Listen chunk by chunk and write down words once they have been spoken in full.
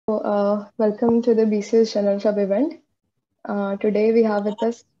Welcome to the BCS Channel Club event. Today we have with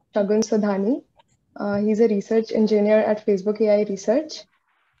us Shagun Sodhani. He's a research engineer at Facebook AI Research.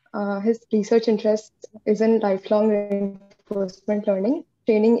 His research interest is in lifelong reinforcement learning,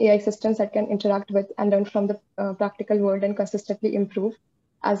 training AI systems that can interact with and learn from the practical world and consistently improve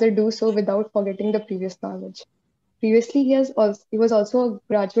as they do so without forgetting the previous knowledge. Previously, he was also a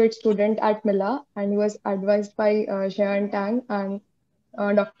graduate student at Mila, and he was advised by Jean Tang and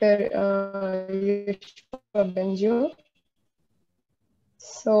Dr. Benjo.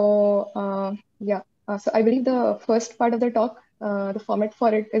 So I believe the first part of the talk, the format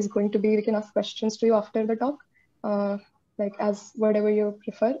for it is going to be we can ask questions to you after the talk, like as whatever you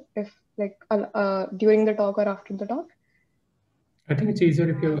prefer, if like during the talk or after the talk. I think it's easier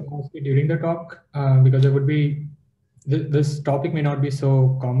if you ask me during the talk because it would be this topic may not be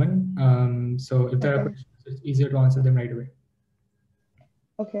so common. So if there are questions, it's easier to answer them right away.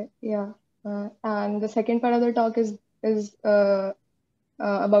 Okay, yeah. And the second part of the talk is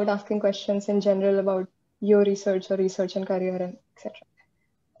about asking questions in general about your research or research and career and etc.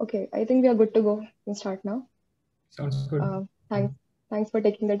 Okay, I think we are good to go. We can start now. Sounds good. Thanks for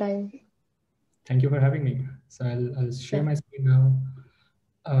taking the time. Thank you for having me. So I'll share my screen now.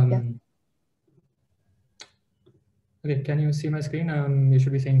 Okay, can you see my screen? You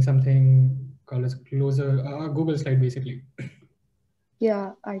should be saying something called as closer, Google slide basically.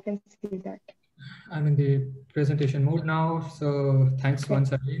 Yeah, I can see that. I'm in the presentation mode now. So thanks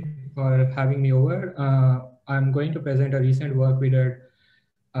once again for having me over. I'm going to present a recent work we did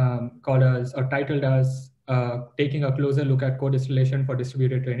called as or titled as taking a closer look at co-distillation for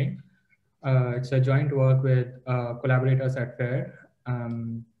distributed training. It's a joint work with collaborators at FAIR.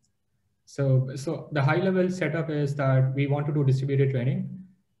 So the high level setup is that we want to do distributed training,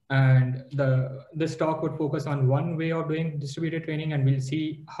 and this talk would focus on one way of doing distributed training, and we'll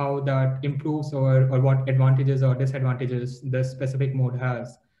see how that improves or what advantages or disadvantages this specific mode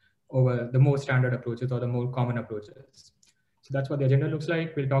has over the more standard approaches or the more common approaches. So that's what the agenda looks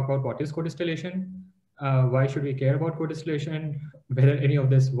like. We'll talk about what is co-distillation, why should we care about co-distillation, whether any of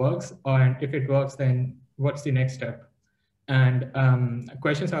this works, and if it works, then what's the next step. And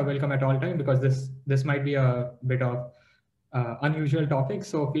questions are welcome at all time because this might be a bit of unusual topic.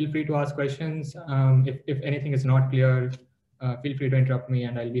 So feel free to ask questions. If anything is not clear, feel free to interrupt me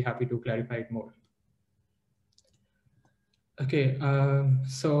and I'll be happy to clarify it more. Okay,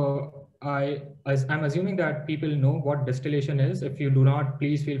 so I'm assuming that people know what distillation is. If you do not,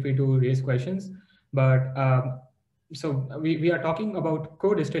 please feel free to raise questions. But so we are talking about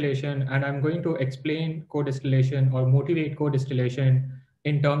co-distillation, and I'm going to explain co-distillation or motivate co-distillation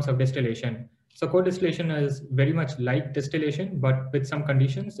in terms of distillation. So co-distillation is very much like distillation, but with some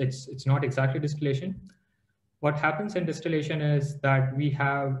conditions. It's not exactly distillation. What happens in distillation is that we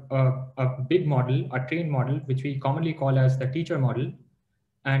have a big model, a trained model, which we commonly call as the teacher model.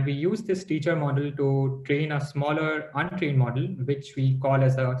 And we use this teacher model to train a smaller untrained model, which we call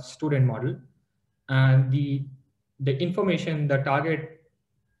as a student model. And the information, the target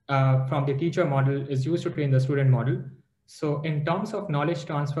from the teacher model is used to train the student model. So in terms of knowledge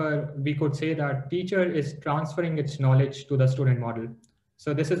transfer, we could say that teacher is transferring its knowledge to the student model.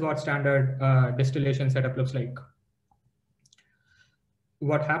 So this is what standard distillation setup looks like.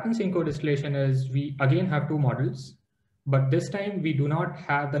 What happens in co-distillation is we again have two models, but this time we do not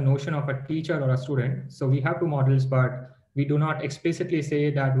have the notion of a teacher or a student. So we have two models, but we do not explicitly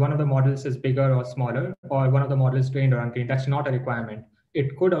say that one of the models is bigger or smaller, or one of the models trained or untrained. That's not a requirement.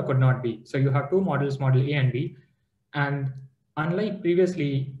 It could or could not be. So you have two models, model A and B. And unlike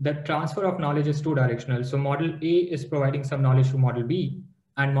previously, the transfer of knowledge is two directional. So model A is providing some knowledge to model B,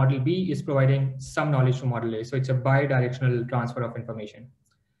 and model B is providing some knowledge to model A. So it's a bi-directional transfer of information.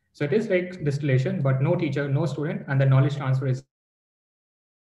 So it is like distillation, but no teacher, no student, and the knowledge transfer is.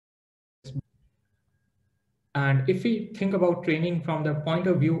 And if we think about training from the point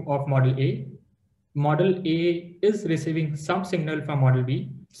of view of model A is receiving some signal from model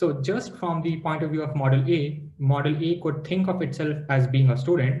B. So just from the point of view of model A could think of itself as being a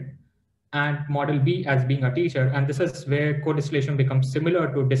student and model B as being a teacher. And this is where co-distillation becomes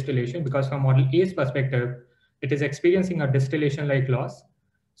similar to distillation, because from model A's perspective, it is experiencing a distillation-like loss.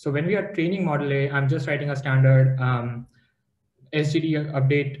 So when we are training model A, I'm just writing a standard SGD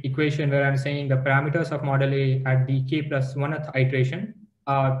update equation where I'm saying the parameters of model A at the k plus 1th iteration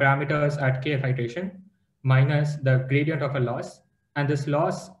are parameters at kth iteration minus the gradient of a loss. And this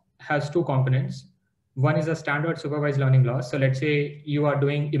loss has two components. One is a standard supervised learning loss. So let's say you are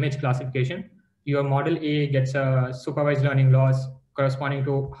doing image classification. Your model A gets a supervised learning loss corresponding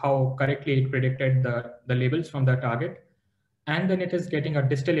to how correctly it predicted the labels from the target. and then it is getting a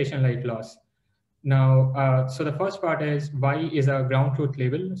distillation-like loss. Now, so the first part is y is a ground truth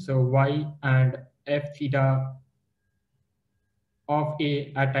label. So y and f theta of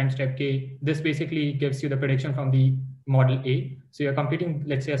A at time step k, this basically gives you the prediction from the model A. So you're computing,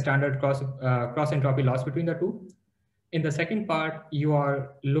 let's say, a standard cross entropy loss between the two. In the second part, you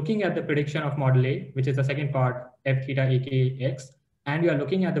are looking at the prediction of model A, which is the second part, f theta aka x, and you are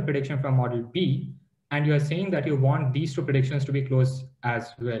looking at the prediction from model B, and you are saying that you want these two predictions to be close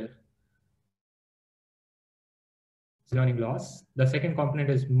as well. Learning loss. The second component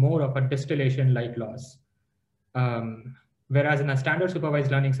is more of a distillation-like loss. Whereas in a standard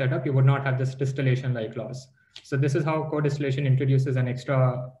supervised learning setup, you would not have this distillation-like loss. So this is how codistillation introduces an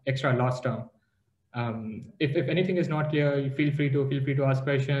extra loss term. If anything is not clear, you feel free to ask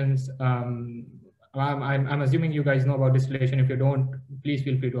questions. I'm assuming you guys know about distillation. If you don't, please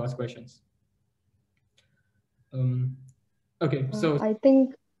feel free to ask questions. Okay, so I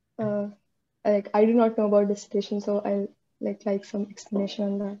think I do not know about distillation, so I'll like some explanation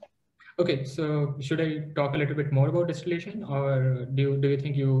on that. Okay, so should I talk a little bit more about distillation, or do you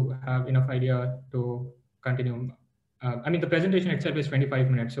think you have enough idea to continue? I mean, the presentation itself is 25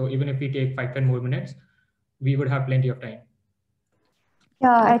 minutes, so even if we take 5-10 more minutes, we would have plenty of time.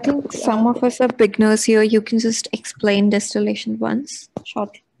 Yeah, I think some of us are beginners here. You can just explain distillation once,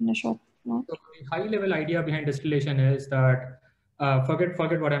 in a short note. So the high level idea behind distillation is that forget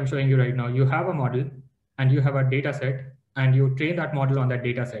what I'm showing you right now. You have a model and you have a data set and you train that model on that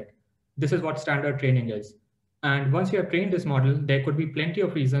data set. This is what standard training is. And once you have trained this model, there could be plenty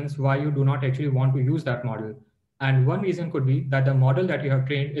of reasons why you do not actually want to use that model. And one reason could be that the model that you have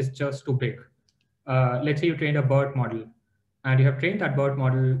trained is just too big. Let's say you trained a BERT model and you have trained that BERT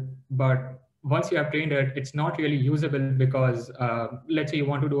model, but once you have trained it, it's not really usable because let's say you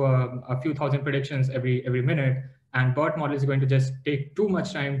want to do a few thousand predictions every minute, and BERT model is going to just take too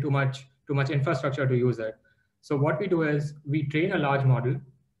much time, too much infrastructure to use it. So what we do is we train a large model,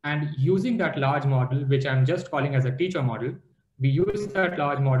 and using that large model, which I'm just calling as a teacher model, we use that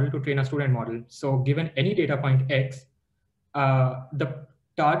large model to train a student model. So given any data point X, the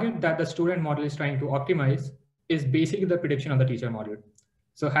target that the student model is trying to optimize is basically the prediction of the teacher model.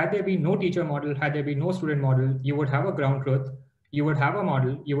 So had there been no teacher model, had there been no student model, you would have a ground truth, you would have a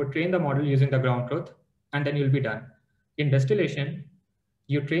model, you would train the model using the ground truth, and then you'll be done. In distillation,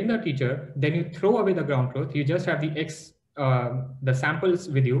 you train the teacher, then you throw away the ground truth, you just have the samples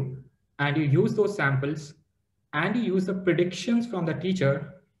with you, and you use those samples, and you use the predictions from the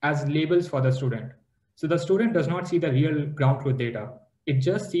teacher as labels for the student. So the student does not see the real ground truth data. It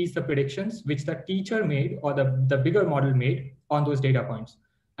just sees the predictions which the teacher made or the bigger model made on those data points.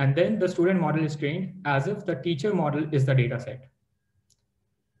 And then the student model is trained as if the teacher model is the data set.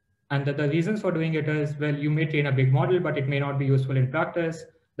 And the reasons for doing it is, well, you may train a big model, but it may not be useful in practice.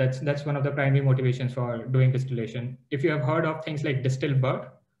 That's one of the primary motivations for doing distillation. If you have heard of things like distilled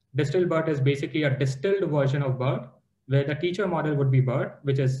BERT is basically a distilled version of BERT, where the teacher model would be BERT,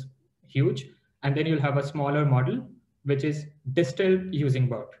 which is huge. And then you'll have a smaller model, which is distilled using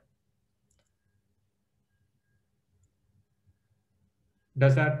BERT.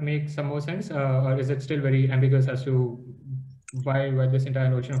 Does that make some more sense? Or is it still very ambiguous as to why this entire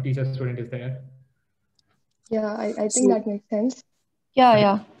notion of teacher student is there? Yeah, I think that makes sense.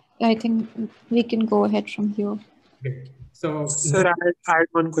 Yeah. I think we can go ahead from here. Okay. So, sir, I had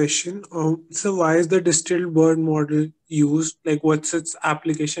one question. So why is the distilled BERT model used? Like, what's its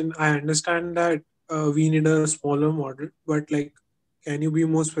application? I understand that we need a smaller model, but like, can you be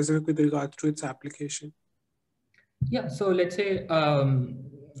more specific with regards to its application? Yeah, so let's say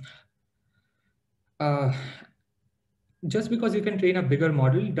just because you can train a bigger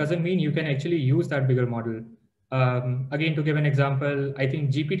model doesn't mean you can actually use that bigger model. Again, to give an example, I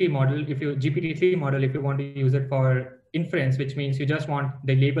think GPT-3 model, if you want to use it for inference, which means you just want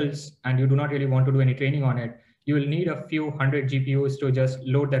the labels and you do not really want to do any training on it, you will need a few hundred GPUs to just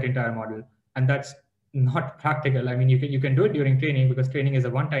load that entire model. And that's not practical. I mean, you can do it during training because training is a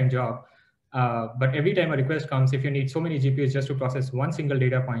one-time job. But every time a request comes, if you need so many GPUs just to process one single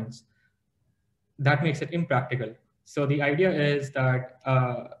data points, that makes it impractical. So the idea is that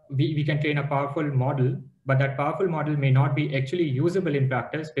we can train a powerful model, but that powerful model may not be actually usable in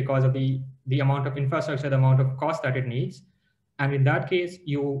practice because of the amount of infrastructure, the amount of cost that it needs. And in that case,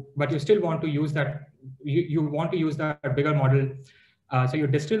 you still want to use that, you want to use that bigger model. So you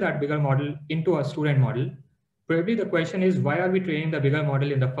distill that bigger model into a student model. Probably the question is, why are we training the bigger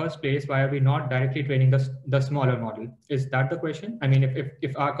model in the first place? Why are we not directly training the smaller model? Is that the question? I mean,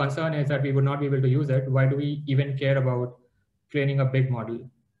 if our concern is that we would not be able to use it, why do we even care about training a big model?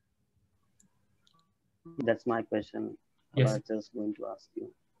 That's my question. Yes. I was just going to ask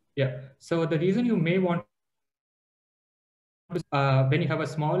you. Yeah. So the reason you may want when you have a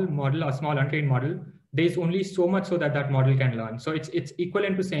small model or small untrained model, there's only so much so that that model can learn. So it's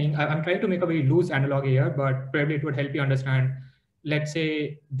equivalent to saying, I'm trying to make a very loose analog here, but probably it would help you understand. Let's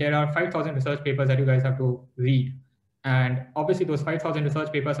say there are 5,000 research papers that you guys have to read. And obviously those 5,000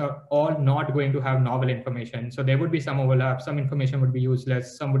 research papers are all not going to have novel information. So there would be some overlap, some information would be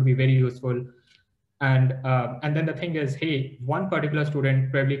useless, some would be very useful. And then the thing is, hey, one particular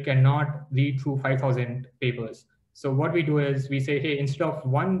student probably cannot read through 5,000 papers. So what we do is we say, hey, instead of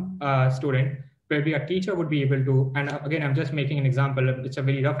one student, probably a teacher would be able to, and again, I'm just making an example, it's a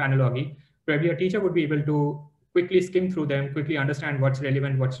very rough analogy, probably a teacher would be able to quickly skim through them, quickly understand what's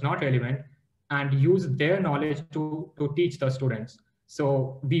relevant, what's not relevant, and use their knowledge to teach the students.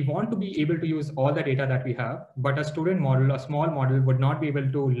 So we want to be able to use all the data that we have, but a student model, a small model would not be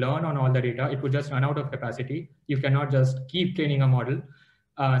able to learn on all the data. It would just run out of capacity. You cannot just keep training a model.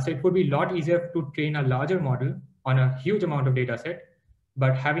 So it would be a lot easier to train a larger model on a huge amount of data set,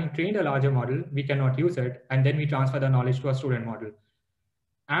 but having trained a larger model, we cannot use it. And then we transfer the knowledge to a student model.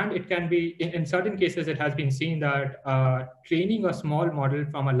 And it can be, in certain cases, it has been seen that training a small model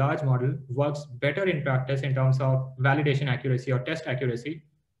from a large model works better in practice in terms of validation accuracy or test accuracy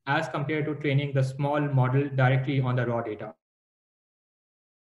as compared to training the small model directly on the raw data.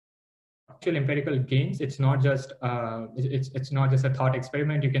 Actual empirical gains, it's not just a thought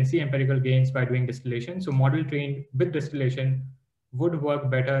experiment. You can see empirical gains by doing distillation. So model trained with distillation would work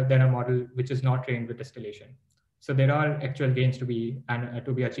better than a model which is not trained with distillation. So there are actual gains to be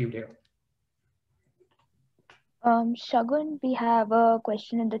achieved here. Shagun, we have a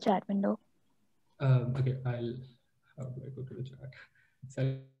question in the chat window. Okay, how do I go to the chat?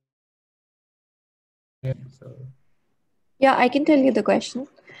 So yeah, I can tell you the question.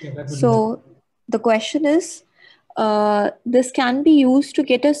 Yeah, so the question is, this can be used to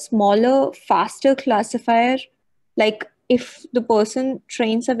get a smaller, faster classifier. Like if the person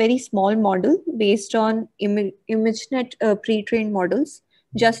trains a very small model based on ImageNet pre-trained models,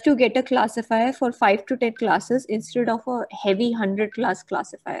 just to get a classifier for 5 to 10 classes instead of a heavy 100 class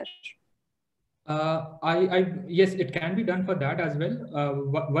classifier. Yes, it can be done for that as well.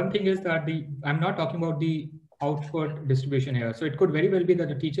 One thing is that I'm not talking about the output distribution here. So it could very well be that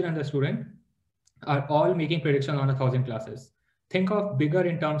the teacher and the student are all making prediction on 1,000 classes. Think of bigger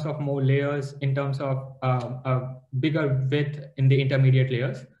in terms of more layers, in terms of a bigger width in the intermediate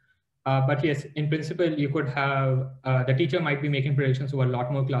layers. But yes, in principle, you could have, the teacher might be making predictions over a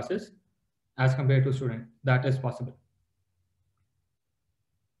lot more classes as compared to student. That is possible.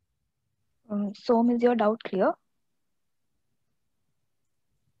 Som, is your doubt clear?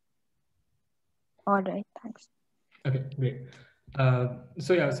 All right, thanks. Okay, great.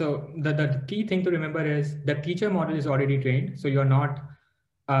 So the key thing to remember is the teacher model is already trained. So you're not,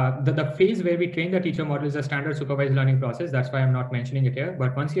 the phase where we train the teacher model is a standard supervised learning process. That's why I'm not mentioning it here.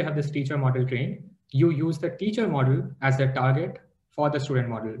 But once you have this teacher model trained, you use the teacher model as the target for the student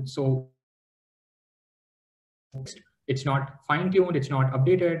model. So it's not fine-tuned, it's not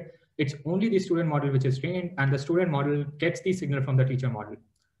updated. It's only the student model which is trained, and the student model gets the signal from the teacher model.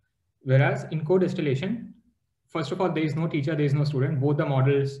 Whereas in co-distillation, first of all, there is no teacher, there is no student. Both the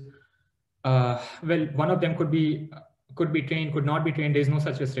models, well, one of them could be trained, could not be trained. There is no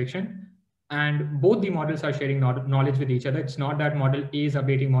such restriction. And both the models are sharing knowledge with each other. It's not that model A is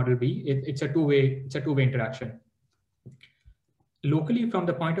updating model B. It's a two-way interaction. Locally, from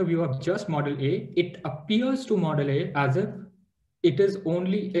the point of view of just model A, it appears to model A as if it is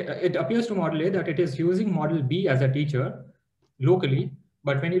only, it appears to model A that it is using model B as a teacher locally.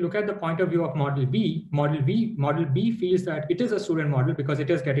 But when you look at the point of view of model B feels that it is a student model because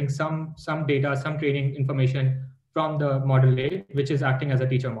it is getting some data, some training information from the model A, which is acting as a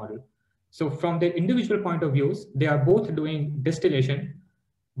teacher model. So from the individual point of views, they are both doing distillation,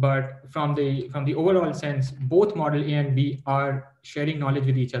 but from the overall sense, both model A and B are sharing knowledge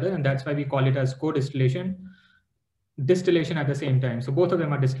with each other, and that's why we call it as co-distillation, distillation at the same time. So both of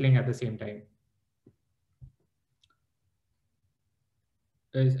them are distilling at the same time.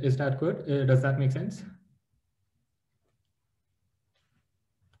 Is that good? Does that make sense?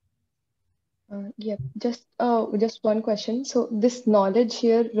 Yeah, just one question. So this knowledge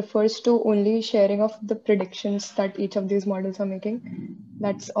here refers to only sharing of the predictions that each of these models are making.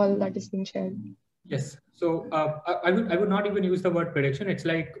 That's all that is being shared. Yes. So I would not even use the word prediction. It's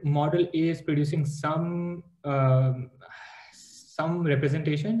like model A is producing some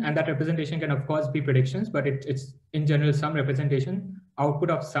representation, and that representation can of course be predictions, but it's in general some representation, output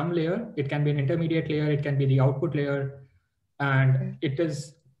of some layer. It can be an intermediate layer, it can be the output layer, and it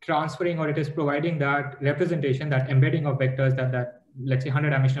is transferring, or it is providing that representation, that embedding of vectors, that let's say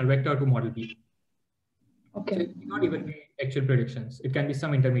 100-dimensional vector to model B. Okay. So it may not even be actual predictions. It can be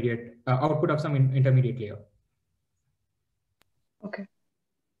some intermediate output of some intermediate layer. Okay.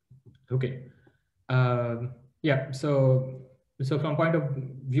 Okay. Yeah. So from point of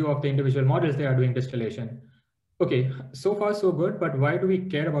view of the individual models, they are doing distillation. Okay. So far, so good. But why do we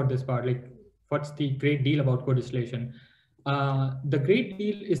care about this part? Like, what's the great deal about codistillation? The great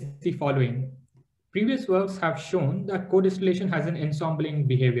deal is the following. Previous works have shown that codistillation has an ensembling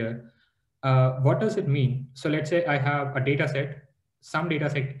behavior. What does it mean? So let's say I have a data set, some data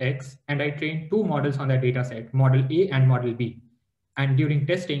set X, and I train two models on that data set, model A and model B. And during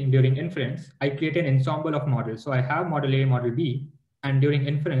testing, during inference, I create an ensemble of models. So I have model A, model B, and during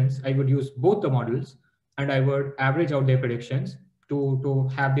inference, I would use both the models and I would average out their predictions to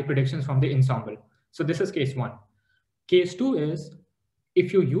have the predictions from the ensemble. So this is case one. Case two is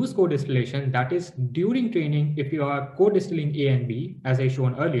if you use co-distillation, that is during training, if you are co-distilling A and B, as I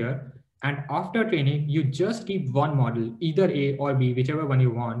shown earlier, and after training, you just keep one model, either A or B, whichever one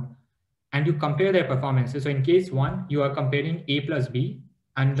you want, and you compare their performances. So in case one, you are comparing A plus B,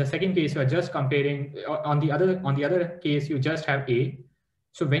 and the second case, you are just comparing, on the other case, you just have A.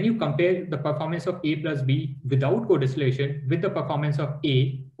 So when you compare the performance of A plus B without co-distillation with the performance of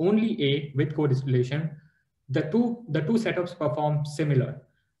A, only A with co-distillation, the two setups perform similar.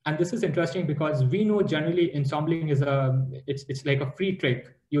 And this is interesting because we know generally ensembling is it's like a free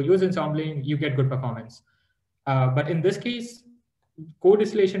trick. You use ensembling, you get good performance. But in this case,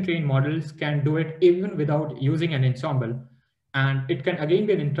 co-distillation trained models can do it even without using an ensemble. And it can again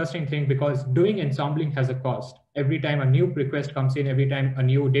be an interesting thing because doing ensembling has a cost. Every time a new request comes in, every time a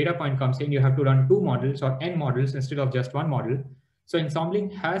new data point comes in, you have to run two models or n models instead of just one model. So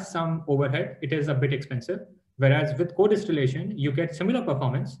ensembling has some overhead. It is a bit expensive. Whereas with co-distillation, you get similar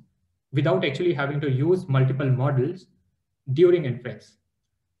performance without actually having to use multiple models during inference.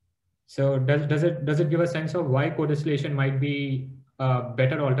 So does it give a sense of why co-distillation might be a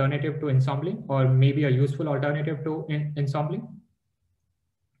better alternative to ensembling, or maybe a useful alternative to ensembling?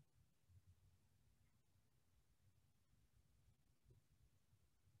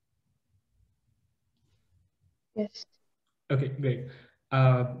 Yes. Okay, great.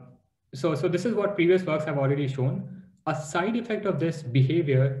 So this is what previous works have already shown. A side effect of this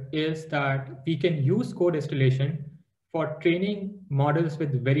behavior is that we can use co-distillation for training models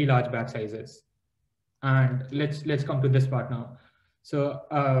with very large batch sizes. And let's come to this part now. So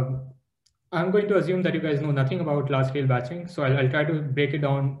I'm going to assume that you guys know nothing about large-scale batching. So I'll try to break it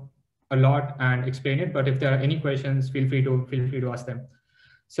down a lot and explain it. But if there are any questions, feel free to ask them.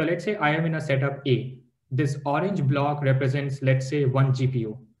 So let's say I am in a setup A. This orange block represents, let's say, one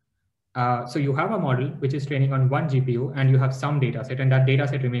GPU. So you have a model which is training on one GPU, and you have some data set, and that data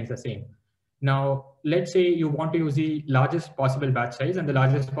set remains the same. Now, let's say you want to use the largest possible batch size, and the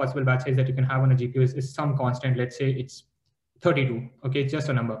largest possible batch size that you can have on a GPU is some constant. Let's say it's 32. Okay, it's just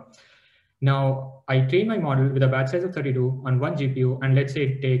a number. Now, I train my model with a batch size of 32 on one GPU, and let's say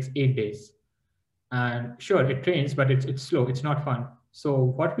it takes 8 days. And sure, it trains, but it's slow. It's not fun. So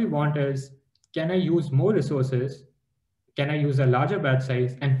what we want is, can I use more resources? Can I use a larger batch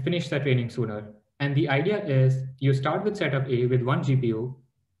size and finish the training sooner? And the idea is you start with setup A with one GPU,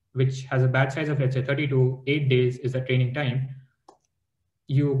 which has a batch size of, let's say, 32, 8 days is the training time.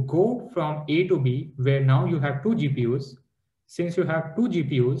 You go from A to B, where now you have two GPUs. Since you have two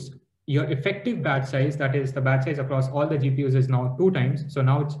GPUs, your effective batch size, that is the batch size across all the GPUs, is now 2 times. So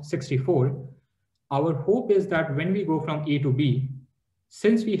now it's 64. Our hope is that when we go from A to B,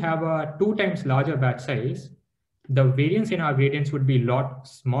 since we have a 2 times larger batch size, the variance in our gradients would be a lot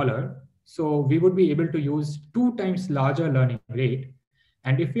smaller. So we would be able to use 2 times larger learning rate.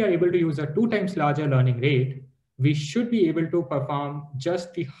 And if we are able to use a 2 times larger learning rate, we should be able to perform just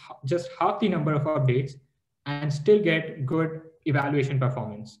half the number of updates and still get good evaluation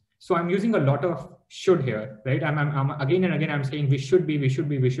performance. So I'm using a lot of should here, right? I'm again and again, I'm saying we should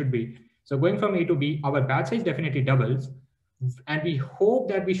be. So going from A to B, our batch size definitely doubles. And we hope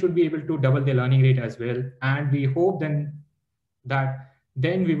that we should be able to double the learning rate as well. And we hope then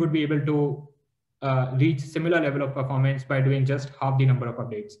we would be able to reach similar level of performance by doing just half the number of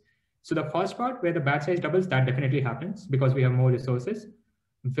updates. So the first part where the batch size doubles, that definitely happens because we have more resources.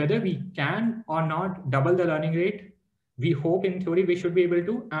 Whether we can or not double the learning rate, we hope in theory we should be able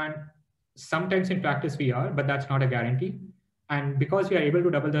to, and sometimes in practice we are, but that's not a guarantee. And because we are able to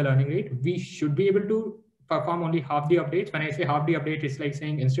double the learning rate, we should be able to perform only half the updates. When I say half the update, it's like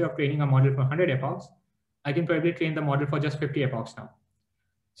saying instead of training a model for 100 epochs, I can probably train the model for just 50 epochs now.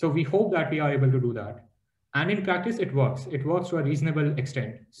 So we hope that we are able to do that. And in practice, it works. It works to a reasonable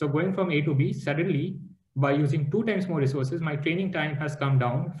extent. So going from A to B, suddenly, by using 2 times more resources, my training time has come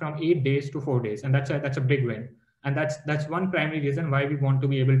down from 8 days to 4 days. And that's a big win. And that's one primary reason why we want to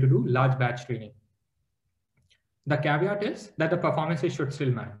be able to do large batch training. The caveat is that the performances should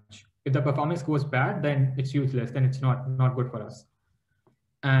still match. If the performance goes bad, then it's useless, then it's not good for us.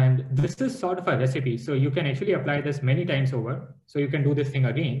 And this is sort of a recipe. So you can actually apply this many times over. So you can do this thing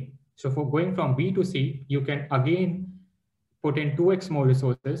again. So for going from B to C, you can again put in 2x more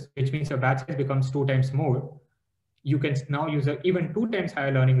resources, which means your batch size becomes 2 times more. You can now use an even 2 times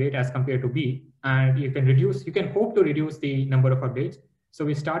higher learning rate as compared to B. And you can hope to reduce the number of updates. So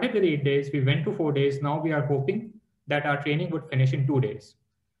we started with 8 days, we went to 4 days. Now we are hoping that our training would finish in 2 days.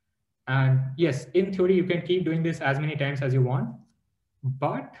 And yes, in theory, you can keep doing this as many times as you want.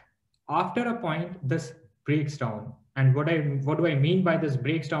 But after a point, this breaks down. And what do I mean by this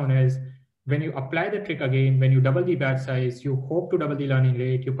breaks down is when you apply the trick again, when you double the batch size, you hope to double the learning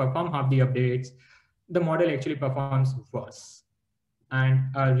rate, you perform half the updates, the model actually performs worse. And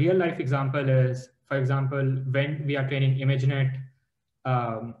a real life example is, for example, when we are training ImageNet,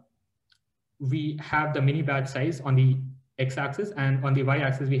 we have the mini batch size on the x-axis, and on the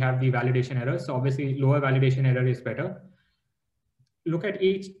y-axis, we have the validation error. So obviously lower validation error is better. Look at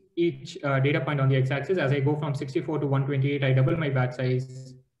each data point on the x-axis. As I go from 64 to 128, I double my batch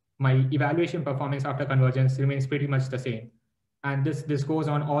size. My evaluation performance after convergence remains pretty much the same. And this goes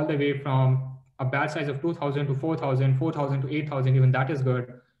on all the way from a batch size of 2,000 to 4,000, 4,000 to 8,000, even that is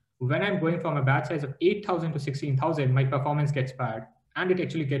good. When I'm going from a batch size of 8,000 to 16,000, my performance gets bad, and it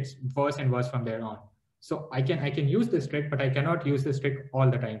actually gets worse and worse from there on. So I can use this trick, but I cannot use this trick all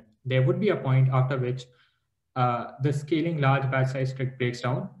the time. There would be a point after which the scaling large batch size trick breaks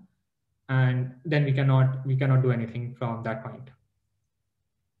down, and then we cannot do anything from that point.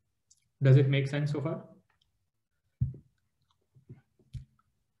 Does it make sense so far?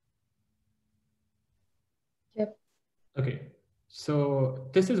 Yep. Okay, so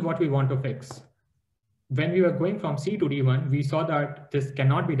this is what we want to fix. When we were going from C to D1, we saw that this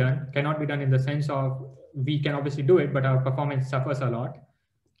cannot be done in the sense of we can obviously do it, but our performance suffers a lot.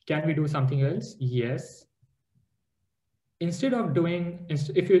 Can we do something else? Yes. Instead of doing,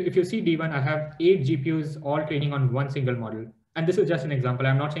 if you see D1, I have 8 GPUs all training on one single model. And this is just an example.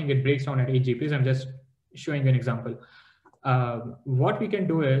 I'm not saying it breaks down at 8 GPUs. I'm just showing an example. What we can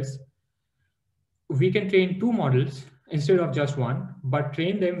do is we can train 2 models instead of just one, but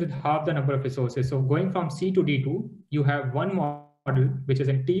train them with half the number of resources. So going from C to D2, you have one model which is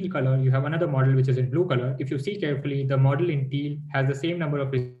in teal color. You have another model which is in blue color. If you see carefully, the model in teal has the same number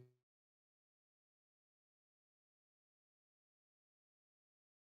of resources.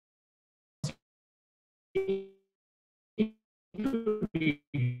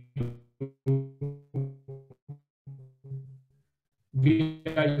 We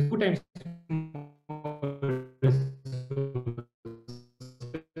are using 2 times more resources,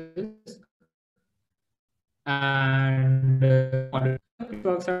 and what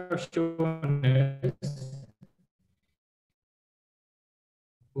works have shown is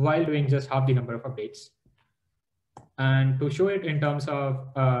while doing just half the number of updates. And to show it in terms of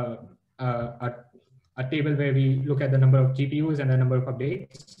a table where we look at the number of GPUs and the number of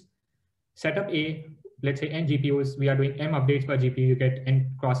updates, setup A, let's say n GPUs, we are doing m updates per GPU, you get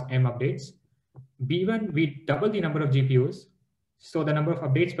n cross m updates. B1, we double the number of GPUs, so the number of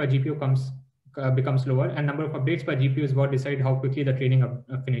updates per GPU becomes lower, and number of updates per GPU is what decide how quickly the training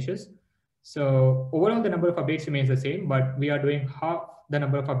finishes. So overall, the number of updates remains the same, but we are doing half the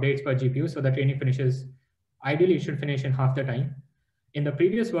number of updates per GPU, so the training finishes, ideally it should finish in half the time. In the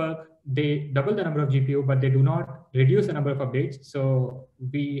previous work, they double the number of GPU, but they do not reduce the number of updates. So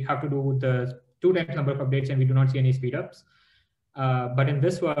we have to do the 2 times number of updates, and we do not see any speedups. But in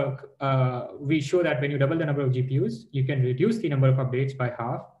this work, we show that when you double the number of GPUs, you can reduce the number of updates by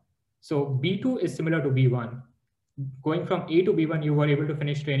half. So B2 is similar to B1. Going from A to B1, you were able to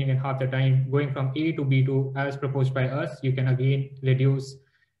finish training in half the time. Going from A to B2, as proposed by us, you can again reduce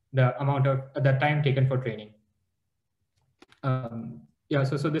the amount of the time taken for training. Yeah,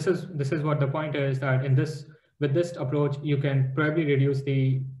 so this is what the point is, that with this approach, you can probably reduce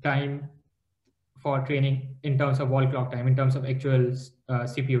the time for training in terms of wall clock time, in terms of actual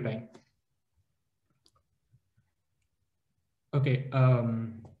CPU time. Okay.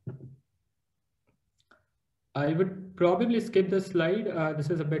 I would probably skip this slide. This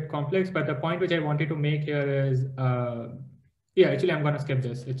is a bit complex, but the point which I wanted to make here is, yeah, actually I'm going to skip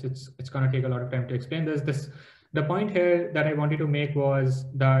this. It's going to take a lot of time to explain this. The point here that I wanted to make was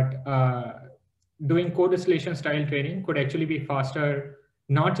that doing co-distillation style training could actually be faster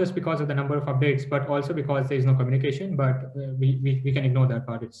not just because of the number of updates, but also because there is no communication. But we can ignore that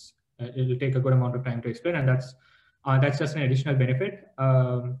part. It'll take a good amount of time to explain, and that's just an additional benefit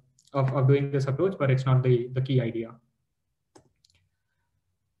of doing this approach, but it's not the key idea.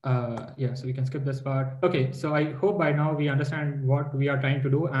 Yeah, so we can skip this part. Okay, so I hope by now we understand what we are trying to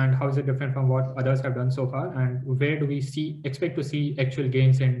do and how is it different from what others have done so far, and where do we expect to see actual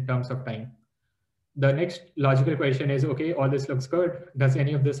gains in terms of time. The next logical question is, okay, all this looks good. Does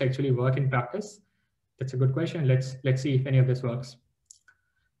any of this actually work in practice? That's a good question. Let's see if any of this works.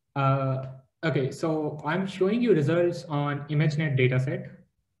 Okay, so I'm showing you results on ImageNet dataset.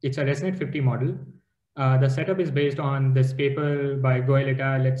 It's a ResNet 50 model. The setup is based on this paper by Goel et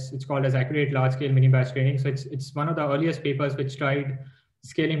al. It's called as Accurate Large-Scale Mini-Batch Training. So it's one of the earliest papers which tried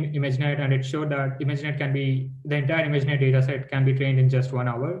scaling ImageNet, and it showed that ImageNet the entire ImageNet dataset can be trained in just 1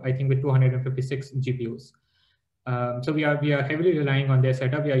 hour, I think with 256 GPUs. So we are heavily relying on their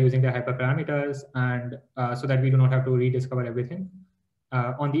setup. We are using their hyperparameters, and so that we do not have to rediscover everything.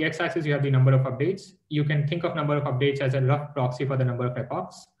 On the x-axis, you have the number of updates. You can think of number of updates as a rough proxy for the number of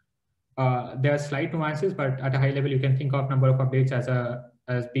epochs. There are slight nuances, but at a high level, you can think of number of updates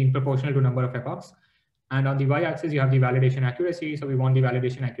as being proportional to number of epochs. And on the y-axis, you have the validation accuracy. So we want the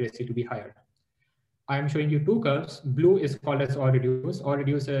validation accuracy to be higher. I'm showing you 2 curves. Blue is called as OR-reduce.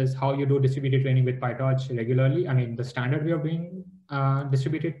 OR-reduce is how you do distributed training with PyTorch regularly. I mean, the standard way of doing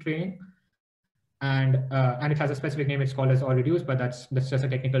distributed training. And it has a specific name. It's called as OR-reduce, but that's just a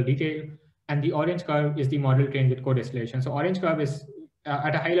technical detail. And the orange curve is the model trained with Codistillation. So orange curve is,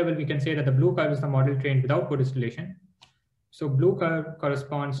 at a high level, we can say that the blue curve is the model trained without Codistillation. So blue curve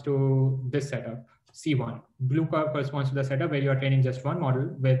corresponds to this setup, C1. Blue curve corresponds to the setup where you are training just 1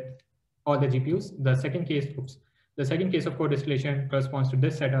 model with all the GPUs. The second case of Codistillation corresponds to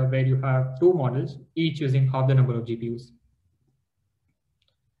this setup where you have 2 models, each using half the number of GPUs.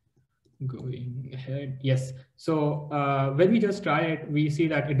 Going ahead, yes. So when we just try it, we see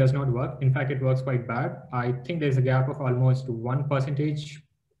that it does not work. In fact, it works quite bad. I think there's a gap of almost 1%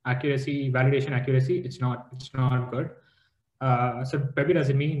 accuracy, validation accuracy. It's not good. So probably does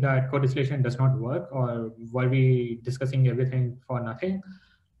it mean that Codistillation does not work, or were we discussing everything for nothing?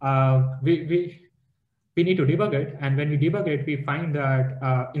 We need to debug it. And when we debug it, we find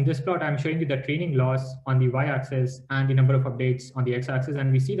that in this plot, I'm showing you the training loss on the y-axis and the number of updates on the x-axis.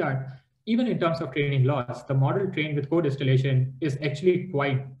 And we see that even in terms of training loss, the model trained with Codistillation is actually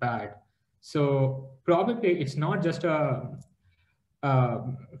quite bad. So probably it's not just a,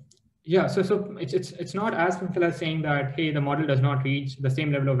 yeah, so it's not as simple as saying that, hey, the model does not reach the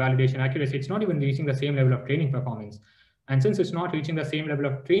same level of validation accuracy. It's not even reaching the same level of training performance. And since it's not reaching the same level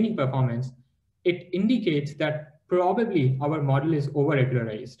of training performance, it indicates that probably our model is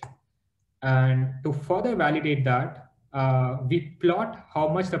over-regularized. And to further validate that, we plot how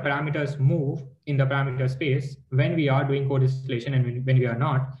much the parameters move in the parameter space when we are doing Codistillation and when we are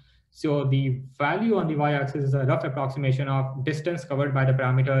not. So the value on the y-axis is a rough approximation of distance covered by the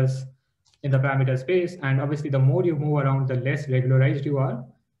parameters in the parameter space. And obviously, the more you move around, the less regularized you are.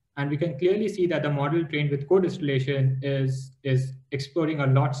 And we can clearly see that the model trained with Codistillation is exploring a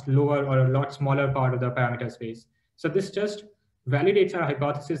lot slower or a lot smaller part of the parameter space. So this just validates our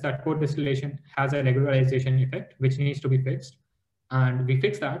hypothesis that Codistillation has a regularization effect, which needs to be fixed. And we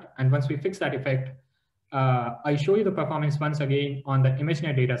fix that. And once we fix that effect, I show you the performance once again on the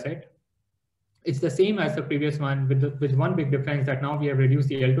ImageNet dataset. It's the same as the previous one with one big difference that now we have reduced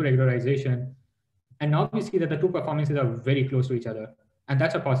the L2 regularization. And now we see that the 2 performances are very close to each other. And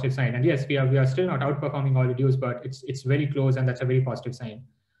that's a positive sign. And yes, we are still not outperforming OR-reduce, but it's very close, and that's a very positive sign.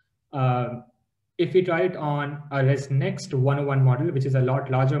 If we try it on a ResNext 101 model, which is a lot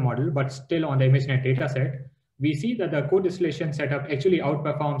larger model, but still on the ImageNet dataset, we see that the Codistillation setup actually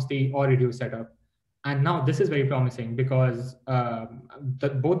outperforms the OR-reduce setup. And now this is very promising because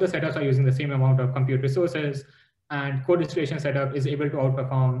both the setups are using the same amount of compute resources, and Codistillation setup is able to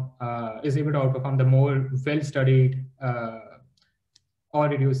outperform the more well-studied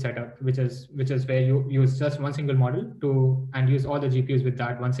OR-reduce setup, which is where you use just one single model and use all the GPUs with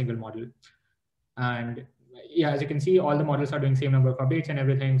that one single model. And yeah, as you can see, all the models are doing same number of updates and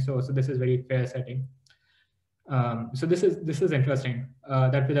everything. So this is very fair setting. So this is interesting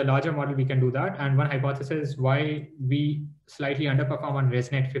that with a larger model we can do that. And one hypothesis why we slightly underperform on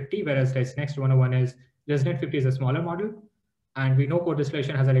ResNet 50, whereas ResNext 101 is ResNet 50 is a smaller model, and we know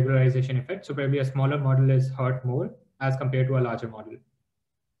Codistillation has a regularization effect. So probably a smaller model is hurt more as compared to a larger model.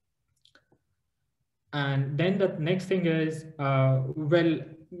 And then the next thing is, Goel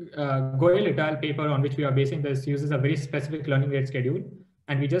et al. Paper on which we are basing this uses a very specific learning rate schedule.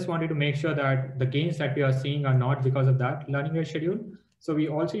 And we just wanted to make sure that the gains that we are seeing are not because of that learning rate schedule. So we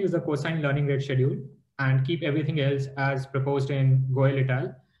also use the cosine learning rate schedule and keep everything else as proposed in Goel et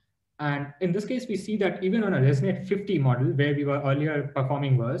al. And in this case, we see that even on a ResNet 50 model, where we were earlier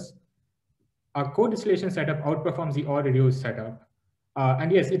performing worse, our co-distillation setup outperforms the or reduced setup.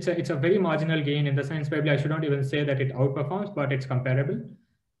 And yes, it's a very marginal gain in the sense, probably I should not even say that it outperforms, but it's comparable.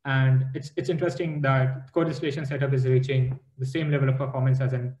 And it's interesting that co-distillation setup is reaching the same level of performance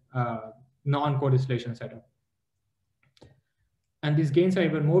as a non-co-distillation setup. And these gains are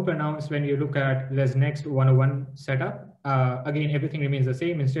even more pronounced when you look at ResNext 101 setup. Again, everything remains the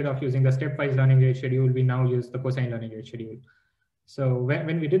same. Instead of using the stepwise learning rate schedule, we now use the cosine learning rate schedule. So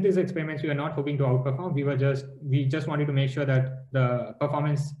when we did these experiments, we were not hoping to outperform. We just wanted to make sure that the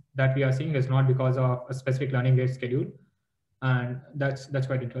performance that we are seeing is not because of a specific learning rate schedule. And that's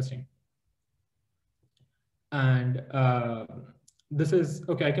quite interesting. And this is,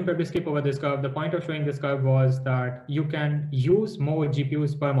 okay, I can probably skip over this curve. The point of showing this curve was that you can use more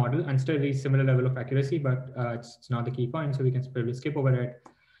GPUs per model and still reach similar level of accuracy, but it's not the key point, so we can probably skip over it.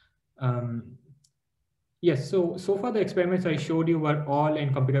 Yes, so far the experiments I showed you were all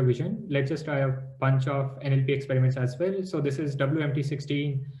in computer vision. Let's just try a bunch of NLP experiments as well. So this is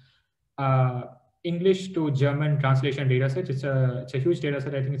WMT16 English to German translation dataset. It's a huge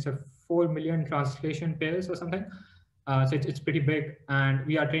dataset. I think it's a 4 million translation pairs or something. So it's pretty big, and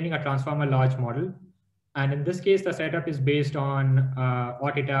we are training a transformer large model. And in this case, the setup is based on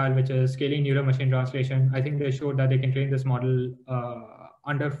Ott et al., which is scaling neuro-machine translation. I think they showed that they can train this model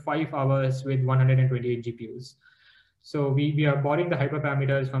under 5 hours with 128 GPUs. So we are borrowing the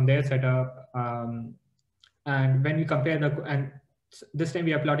hyperparameters from their setup. And when we compare and this time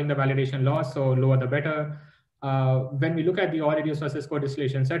we are plotting the validation loss, so lower the better. When we look at the or-reduced versus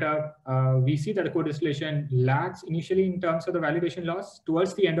co-distillation setup, we see that the co-distillation lags initially in terms of the validation loss.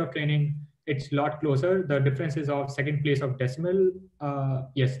 Towards the end of training, it's a lot closer. The difference is of second place of decimal.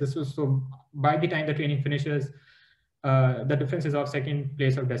 Yes, this was so by the time the training finishes, the difference is of second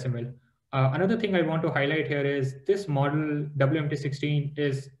place of decimal. Another thing I want to highlight here is this model WMT16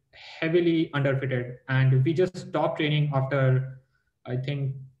 is heavily underfitted, and we just stopped training after, I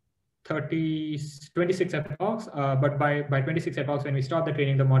think, 26 epochs, but by 26 epochs, when we stop the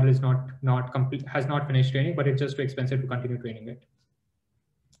training, the model is not complete, has not finished training, but it's just too expensive to continue training it.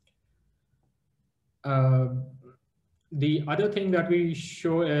 The other thing that we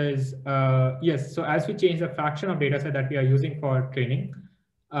show is, yes, so as we change the fraction of data set that we are using for training,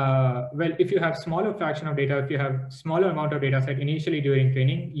 well, if you have smaller fraction of data, if you have smaller amount of data set initially during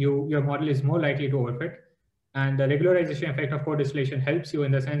training, your model is more likely to overfit. And the regularization effect of co-distillation helps you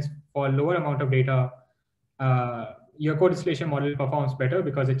in the sense for lower amount of data, your co-distillation model performs better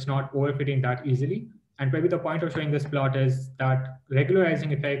because it's not overfitting that easily. And maybe the point of showing this plot is that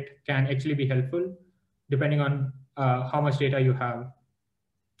regularizing effect can actually be helpful depending on how much data you have.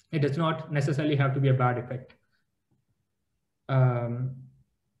 It does not necessarily have to be a bad effect.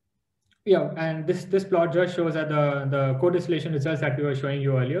 Yeah, and this plot just shows that the co-distillation results that we were showing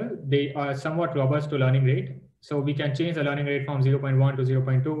you earlier, they are somewhat robust to learning rate. So we can change the learning rate from 0.1 to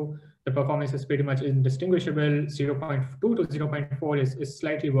 0.2. The performance is pretty much indistinguishable. 0.2 to 0.4 is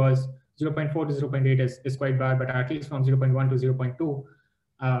slightly worse. 0.4 to 0.8 is quite bad, but at least from 0.1 to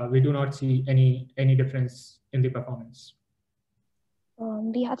 0.2, we do not see any difference in the performance.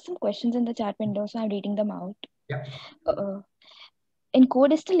 We have some questions in the chat window, so I'm reading them out. Yeah. In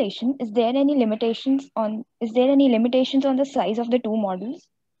co-distillation, is there any limitations on the size of the two models?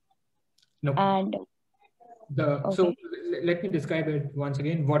 No. And okay. So let me describe it once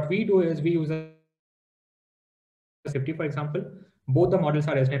again. What we do is we use a 50, for example. Both the models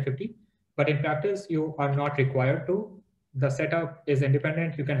are ResNet 50, but in practice, you are not required to. The setup is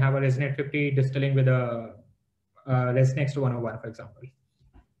independent. You can have a ResNet 50 distilling with a ResNext 101, for example.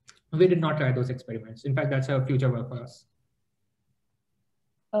 We did not try those experiments. In fact, that's a future work for us.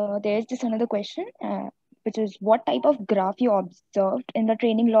 There's just another question, which is what type of graph you observed in the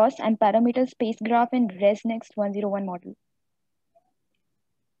training loss and parameter space graph in ResNext 101 model?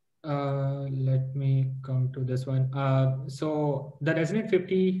 Let me come to this one. So the ResNet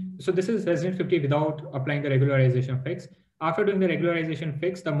 50, so this is ResNet 50 without applying the regularization fix. After doing the regularization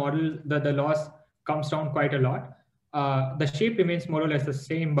fix, the model, the loss comes down quite a lot. The shape remains more or less the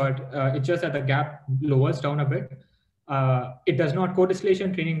same, but it's just that the gap lowers down a bit. It does not,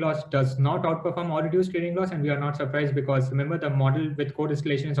 co-distillation training loss does not outperform or reduce training loss, and we are not surprised because remember the model with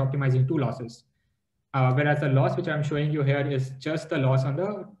co-distillation is optimizing two losses. Whereas the loss which I'm showing you here is just the loss on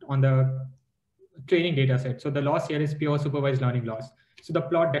the training data set. So the loss here is pure supervised learning loss. So the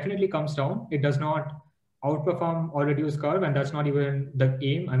plot definitely comes down. It does not outperform or reduce curve, and that's not even the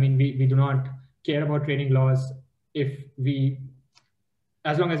aim. I mean, we do not care about training loss if we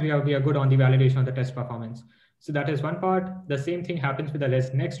as long as we are good on the validation of the test performance. So that is one part. The same thing happens with the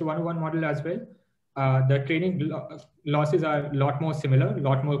next 101 model as well. The training losses are a lot more similar, a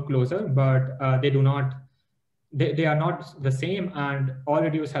lot more closer, but they are not the same, and all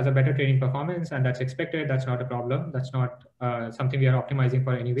reduce has a better training performance, and that's expected. That's not a problem. That's not something we are optimizing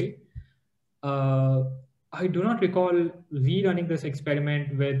for anyway. I do not recall rerunning this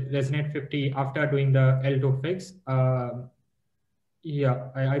experiment with Resonate 50 after doing the L2 fix. Yeah,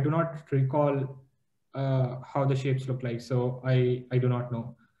 I do not recall how the shapes look like, so I do not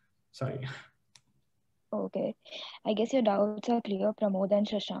know. Sorry. Okay. I guess your doubts are clear, Pramod and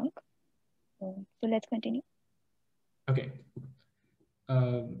Shashank. So let's continue. Okay.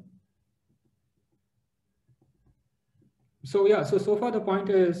 So yeah, so far the point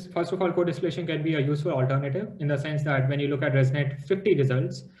is, first of all, co-distillation can be a useful alternative in the sense that when you look at Resonate 50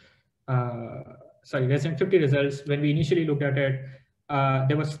 results, Resonate 50 results, when we initially looked at it,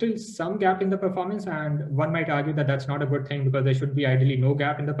 there was still some gap in the performance, and one might argue that that's not a good thing because there should be ideally no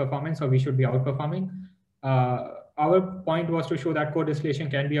gap in the performance, or we should be outperforming. Our point was to show that co-distillation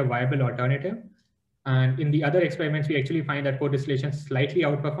can be a viable alternative. And in the other experiments, we actually find that co-distillation slightly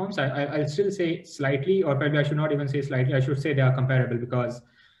outperforms. I'll still say slightly, or probably I should not even say slightly. I should say they are comparable, because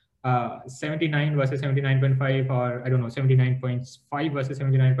 79 versus 79.5, or I don't know, 79.5 versus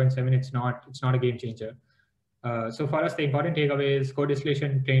 79.7, it's not a game changer. So for us, the important takeaway is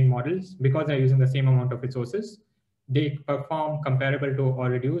co-distillation trained models, because they're using the same amount of resources, they perform comparable to or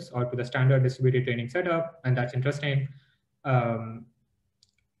reduce or to the standard distributed training setup, and that's interesting.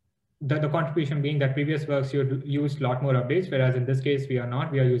 The contribution being that previous works you use a lot more updates, whereas in this case we are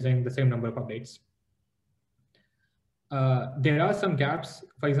not. We are using the same number of updates. There are some gaps.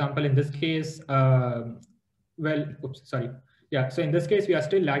 For example, in this case, so in this case we are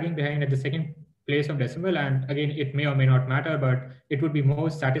still lagging behind at the second place of decimal, and again, it may or may not matter, but it would be more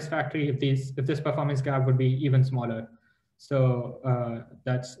satisfactory if this performance gap would be even smaller. So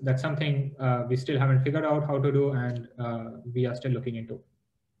that's something we still haven't figured out how to do, and we are still looking into.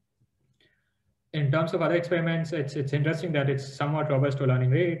 In terms of other experiments, it's interesting that it's somewhat robust to learning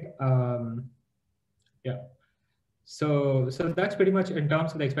rate. Yeah. So that's pretty much in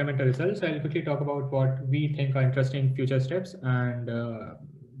terms of the experimental results. I'll quickly talk about what we think are interesting future steps, and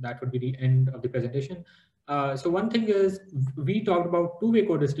that would be the end of the presentation. So one thing is, we talked about two-way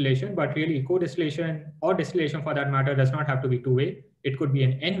co-distillation, but really co-distillation, or distillation for that matter, does not have to be two-way. It could be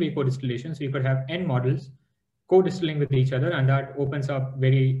an n-way co-distillation. So you could have n models co-distilling with each other, and that opens up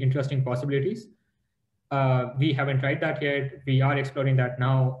very interesting possibilities. We haven't tried that yet. We are exploring that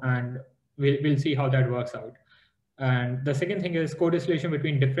now, and we'll see how that works out. And the second thing is co-distillation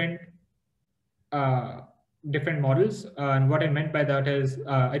between different models. And what I meant by that is,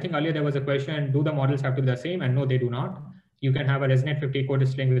 I think earlier there was a question, do the models have to be the same? And no, they do not. You can have a Resonate 50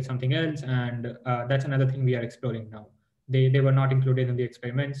 co-distilling with something else, and that's another thing we are exploring now. They were not included in the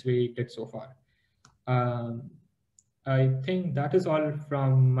experiments we did so far. I think that is all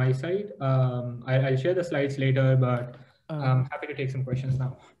from my side. I'll share the slides later, but I'm happy to take some questions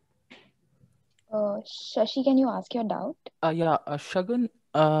now. Shashi, can you ask your doubt? Shagun,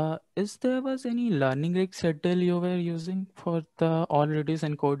 is there was any learning rate settle you were using for the all reduce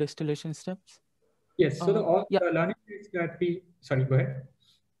and co-distillation steps? Yes, so the learning rates that sorry, go ahead.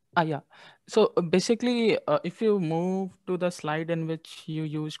 Yeah. So basically, if you move to the slide in which you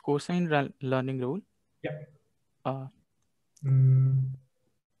use cosine learning rule. Yeah.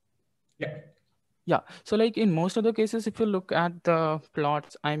 Yeah. So like in most of the cases, if you look at the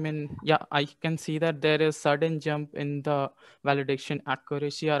plots, I mean, I can see that there is sudden jump in the validation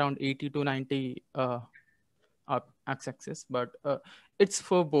accuracy around 80 to 90 x-axis, but it's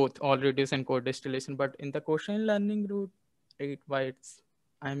for both all reduce and co-distillation. But in the cosine learning route, there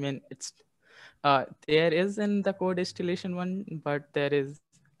is in the co-distillation one, but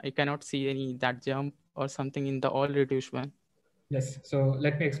I cannot see any that jump or something in the all reduce one. Yes, so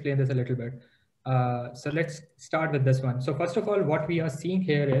let me explain this a little bit. So let's start with this one. So first of all, what we are seeing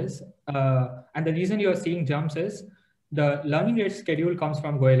here is, and the reason you are seeing jumps is, the learning rate schedule comes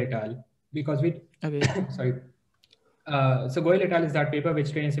from Goel et al. Because we, sorry. So Goel et al. Is that paper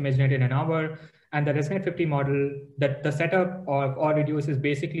which trains ImageNet in an hour, and the Resonate 50 model, that the setup or reduce is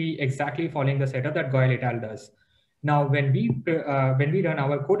basically exactly following the setup that Goel et al. Does. Now, when we run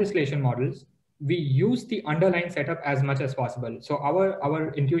our co-distillation models, we use the underlying setup as much as possible. So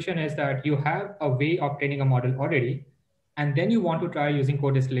our intuition is that you have a way of training a model already, and then you want to try using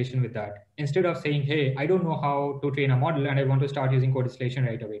co-distillation with that, instead of saying, hey, I don't know how to train a model and I want to start using co-distillation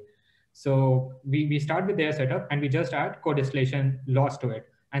right away. So we start with their setup and we just add co-distillation loss to it.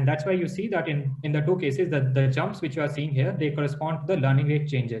 And that's why you see that in the two cases, the jumps which you are seeing here, they correspond to the learning rate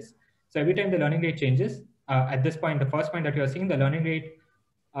changes. So every time the learning rate changes, at this point, the first point that you are seeing, the learning rate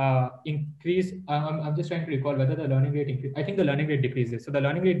increase. I'm just trying to recall whether the learning rate increase. I think the learning rate decreases. So the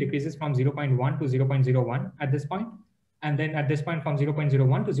learning rate decreases from 0.1 to 0.01 at this point. And then at this point from 0.01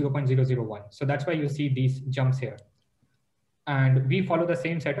 to 0.001. So that's why you see these jumps here. And we follow the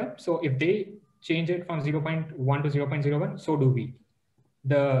same setup. So if they change it from 0.1 to 0.01, so do we.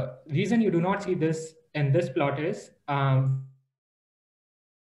 The reason you do not see this in this plot is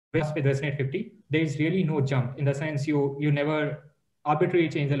with resonate 50, there is really no jump in the sense you never arbitrarily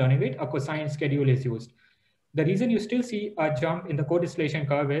change the learning rate. A cosine schedule is used. The reason you still see a jump in the co-distillation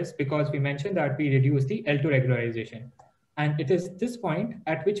curve is because we mentioned that we reduce the L2 regularization. And it is this point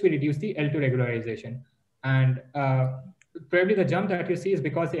at which we reduce the L2 regularization. And probably the jump that you see is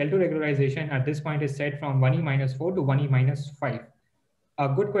because the L2 regularization at this point is set from 1e minus 4 to 1e minus 5. A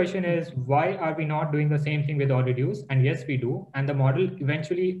good question is, why are we not doing the same thing with all reduce? And yes, we do. And the model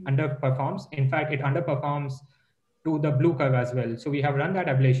eventually underperforms. In fact, it underperforms to the blue curve as well. So we have run that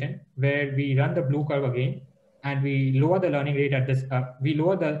ablation where we run the blue curve again, and we lower the learning rate at this, we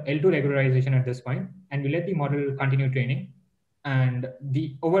lower the L2 regularization at this point, and we let the model continue training. And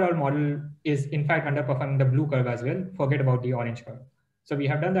the overall model is in fact underperforming the blue curve as well. Forget about the orange curve. So we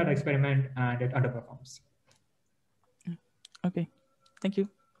have done that experiment and it underperforms. Okay, thank you.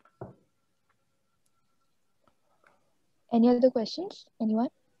 Any other questions? Anyone?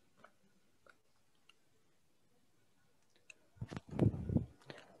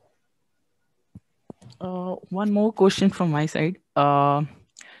 One more question from my side.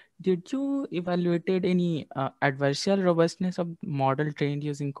 Did you evaluated any adversarial robustness of model trained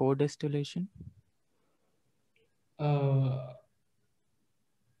using co-distillation? Why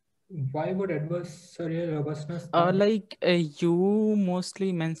would adversarial robustness? You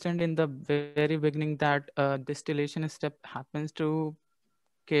mostly mentioned in the very beginning that distillation step happens to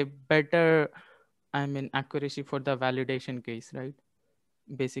get better, accuracy for the validation case, right?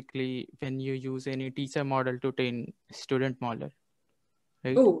 Basically, when you use any teacher model to train student model,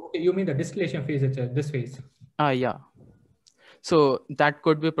 right? Oh, okay. You mean the distillation phase itself, this phase? Yeah. So that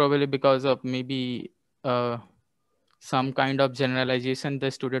could be probably because of maybe some kind of generalization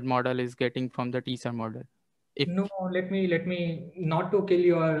the student model is getting from the teacher model. No, let me not to kill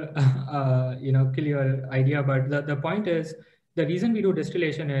your kill your idea, but the point is, the reason we do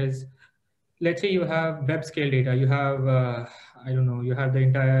distillation is, let's say you have web scale data, you have I don't know, you have the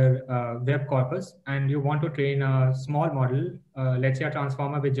entire web corpus, and you want to train a small model, let's say a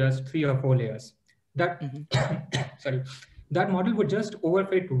transformer with just 3 or 4 layers. That sorry, that model would just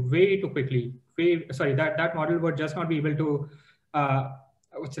overfit way too quickly. That model would just not be able to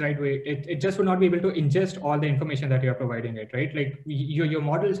what's the right way? It just would not be able to ingest all the information that you're providing it, right? Like your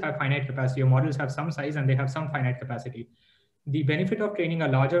models have finite capacity, your models have some size and they have some finite capacity. The benefit of training a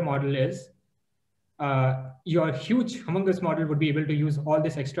larger model is your huge humongous model would be able to use all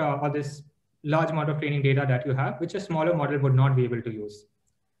this large amount of training data that you have, which a smaller model would not be able to use.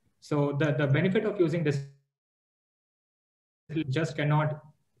 So the benefit of using this just cannot,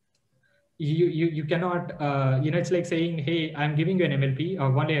 you cannot, it's like saying, hey, I'm giving you an MLP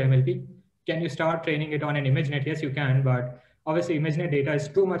or one layer MLP. Can you start training it on an ImageNet? Yes, you can, but obviously ImageNet data is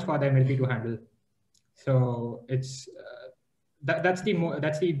too much for the MLP to handle. So it's that's the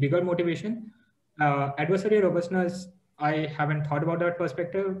bigger motivation. Adversarial robustness, I haven't thought about that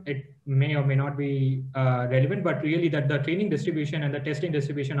perspective. It may or may not be relevant, but really that the training distribution and the testing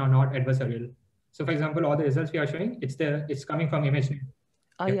distribution are not adversarial. So for example, all the results we are showing, it's coming from ImageNet.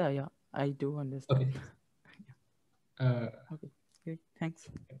 Yeah, I do understand. Okay. Okay, great, thanks.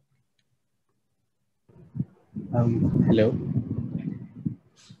 Hello.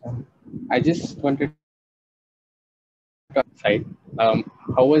 I just wanted to side.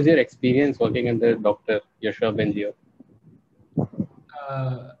 How was your experience working under Dr. Yashua Benjio?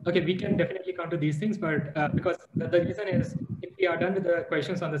 Okay, we can definitely come to these things, but because the reason is, if we are done with the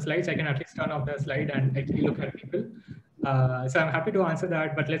questions on the slides, I can at least turn off the slide and actually look at people. So I'm happy to answer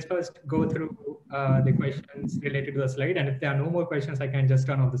that, but let's first go through the questions related to the slide. And if there are no more questions, I can just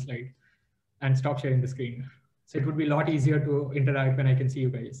turn off the slide and stop sharing the screen. So it would be a lot easier to interact when I can see you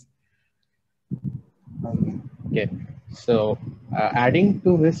guys. Okay. So adding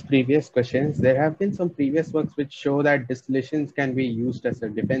to his previous questions, there have been some previous works which show that distillations can be used as a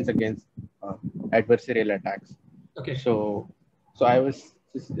defense against adversarial attacks. Okay. So I was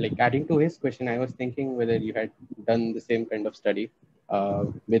just like adding to his question, I was thinking whether you had done the same kind of study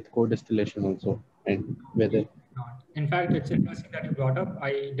with co-distillation also, and whether. In fact, it's interesting that you brought up.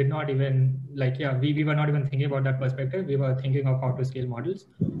 I did not even we were not even thinking about that perspective. We were thinking of how to scale models.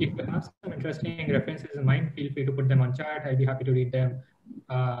 If you have some interesting references in mind, feel free to put them on chat. I'd be happy to read them.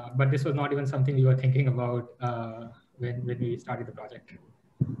 But this was not even something we were thinking about when we started the project.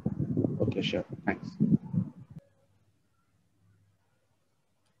 Okay, sure. Thanks.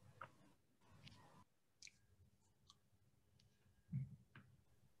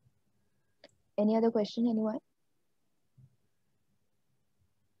 Any other question, anyone?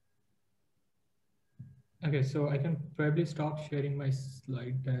 Okay, so I can probably stop sharing my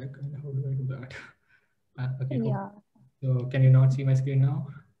slide deck. And how do I do that? Okay. Yeah. So can you not see my screen now?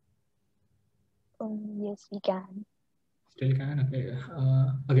 Yes, we can. Still can? Okay.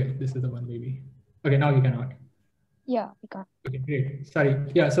 Okay, this is the one maybe. Okay, now you cannot. Yeah, we can. Okay, great. Sorry.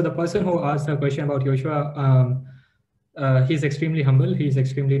 Yeah, so the person who asked the question about Joshua, he's extremely humble. He's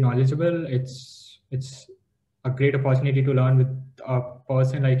extremely knowledgeable. It's a great opportunity to learn with a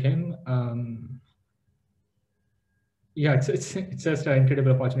person like him. Yeah, it's just an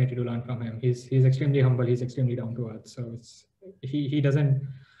incredible opportunity to learn from him. He's extremely humble. He's extremely down to earth. So he doesn't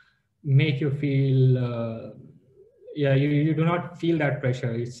make you feel. You do not feel that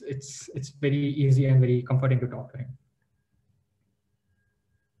pressure. It's very easy and very comforting to talk to him.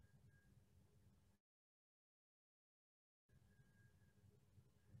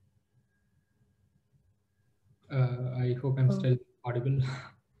 I hope I'm still audible.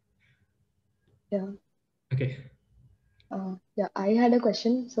 Yeah. Okay. Yeah, I had a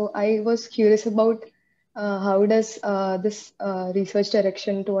question. So I was curious about how does this research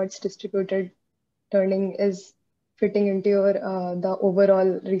direction towards distributed learning is fitting into your the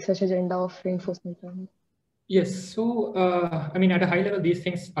overall research agenda of reinforcement learning? Yes. So, I mean, at a high level, these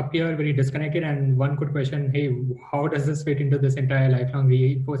things appear very disconnected, and one could question, hey, how does this fit into this entire lifelong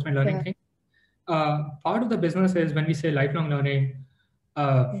reinforcement learning thing? Part of the business is when we say lifelong learning,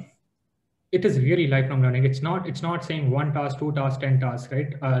 it is really lifelong learning. It's not saying one task, two tasks, 10 tasks,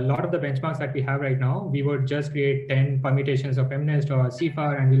 right? A lot of the benchmarks that we have right now, we would just create 10 permutations of MNIST or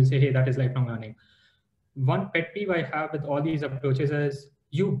CFAR, and we'll say, hey, that is lifelong learning. One pet peeve I have with all these approaches is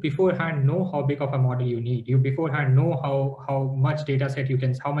you beforehand know how big of a model you need. You beforehand know how much data set you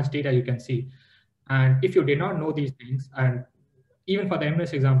can, how much data you can see. And if you did not know these things, and even for the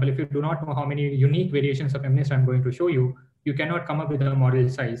MNIST example, if you do not know how many unique variations of MNIST I'm going to show you, you cannot come up with a model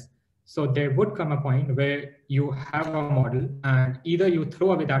size. So there would come a point where you have a model and either you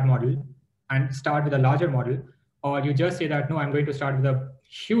throw away that model and start with a larger model, or you just say that, no, I'm going to start with a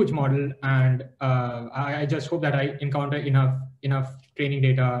huge model and I just hope that I encounter enough training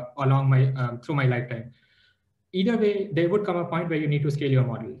data along my through my lifetime. Either way, there would come a point where you need to scale your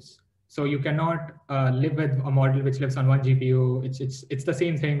models. So you cannot live with a model which lives on one GPU. It's the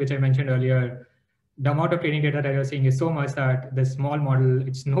same thing which I mentioned earlier. The amount of training data that you're seeing is so much that the small model,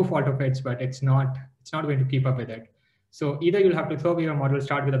 it's no fault of its, but it's not going to keep up with it. So either you'll have to throw away your model,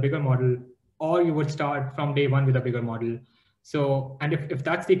 start with a bigger model, or you would start from day one with a bigger model. So, and if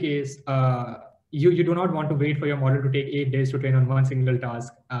that's the case, you do not want to wait for your model to take 8 days to train on one single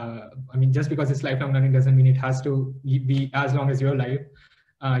task. I mean, just because it's lifelong learning doesn't mean it has to be as long as your life.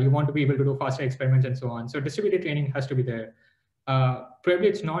 You want to be able to do faster experiments and so on. So distributed training has to be there. Probably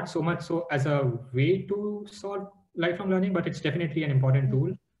it's not so much so as a way to solve lifelong learning, but it's definitely an important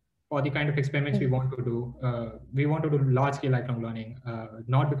tool for the kind of experiments we want to do. We want to do large scale lifelong learning,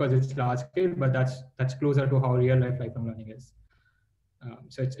 not because it's large scale, but that's closer to how real life lifelong learning is.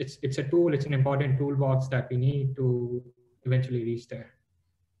 So it's a tool, it's an important toolbox that we need to eventually reach there.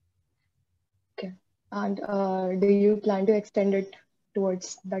 Okay. And do you plan to extend it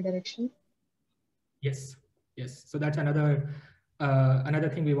towards that direction? Yes. So that's another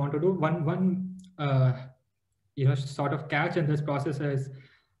thing we want to do. One sort of catch in this process is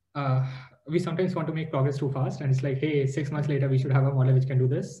we sometimes want to make progress too fast, and it's like, hey, 6 months later we should have a model which can do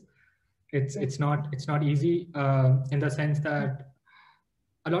this. It's not easy in the sense that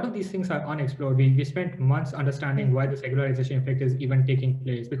a lot of these things are unexplored. We spent months understanding why this regularization effect is even taking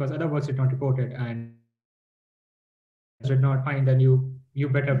place because other works did not report it, and did not find, then you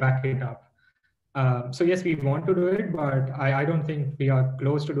better back it up. So yes, we want to do it, but I don't think we are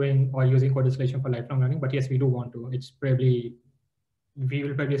close to doing or using Codistillation for lifelong learning. But yes, we do want to. We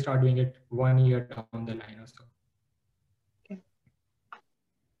will probably start doing it 1 year down the line or so. Okay.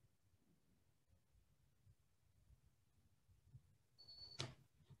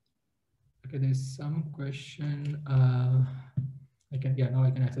 Okay, there's some question. Now I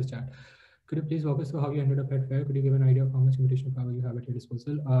can access chat. Could you please walk us through how you ended up at FAIR? Could you give an idea of how much computational power you have at your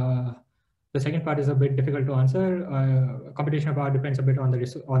disposal? The second part is a bit difficult to answer. Computational power depends a bit on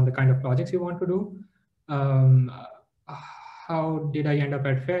the kind of projects you want to do. how did I end up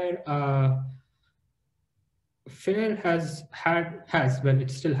at FAIR? FAIR well,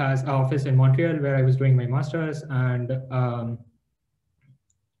 it still has an office in Montreal where I was doing my master's, and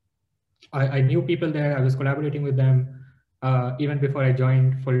I knew people there. I was collaborating with them even before I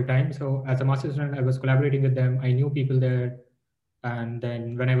joined full time. So as a master's student, I was collaborating with them. I knew people there. And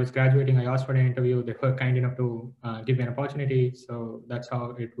then when I was graduating, I asked for an interview. They were kind enough to give me an opportunity. So that's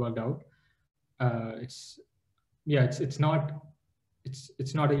how it worked out. It's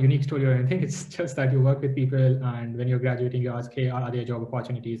not a unique story or anything. It's just that you work with people, and when you're graduating, you ask, hey, are there job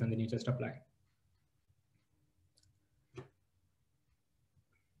opportunities? And then you just apply.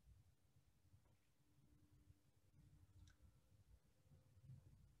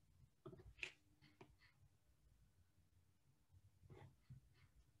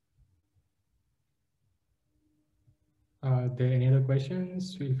 Are there any other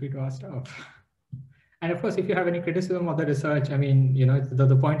questions? Feel free to ask stuff. And of course, if you have any criticism of the research, I mean,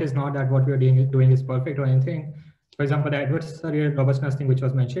 the point is not that what we're doing is perfect or anything. For example, the adversarial robustness thing, which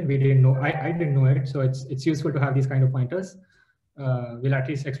was mentioned, we didn't know. I didn't know it, so it's useful to have these kind of pointers. We'll at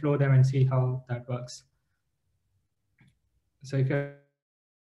least explore them and see how that works. So if you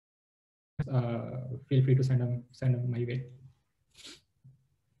feel free to send them my way.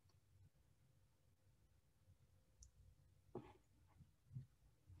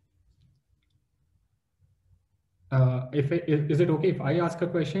 Is it okay if I ask a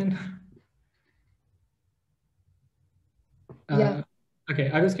question? Yeah. Okay,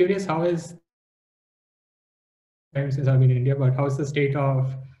 I was curious, how is, since I've been in India, but how's the state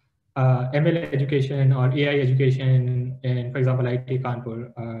of ML education or AI education in, for example, IIT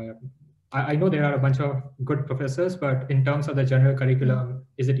Kanpur? I know there are a bunch of good professors, but in terms of the general curriculum,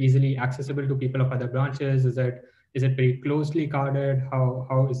 is it easily accessible to people of other branches? Is it very closely guarded?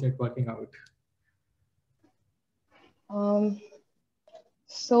 How is it working out?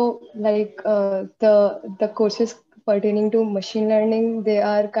 So like the courses pertaining to machine learning, they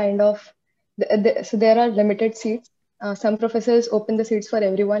are kind of so there are limited seats. Some professors open the seats for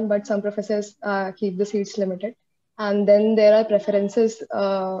everyone, but some professors keep the seats limited. And then there are preferences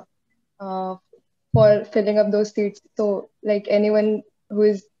for filling up those seats. So like anyone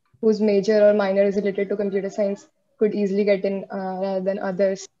whose major or minor is related to computer science could easily get in rather than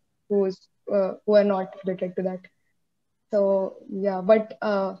others who are not related to that. So yeah, but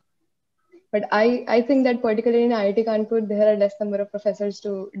I think that particularly in IIT Kanpur, there are less number of professors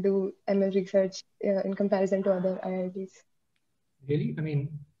to do ML research in comparison to other IITs. Really? I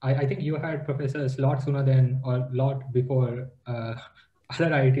mean, I think you had professors a lot sooner than, or a lot before other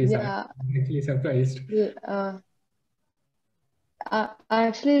IITs. Yeah. I'm actually surprised.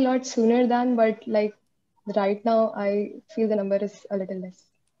 Actually a lot sooner than, but like right now, I feel the number is a little less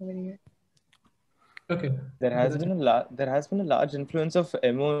over here. Okay. There has been a large influence of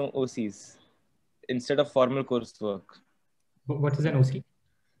MOOCs instead of formal coursework. What is an OC?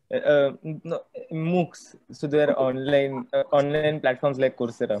 No, MOOCs. So there are online platforms like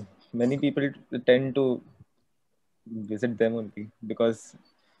Coursera. Many people tend to visit them only because,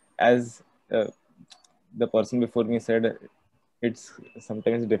 as the person before me said, it's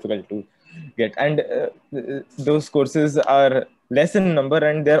sometimes difficult to get, and those courses are less in number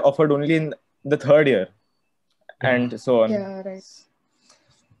and they're offered only in the third year, and so on. Yeah, right.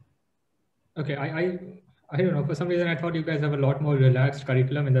 Okay, I don't know. For some reason, I thought you guys have a lot more relaxed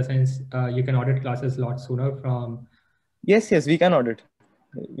curriculum in the sense you can audit classes a lot sooner from. Yes, we can audit.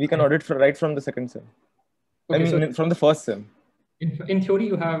 We can audit right from the second sem. Okay, I mean, from the first sem. In theory,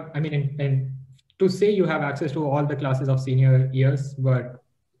 you have. I mean, in to say you have access to all the classes of senior years, but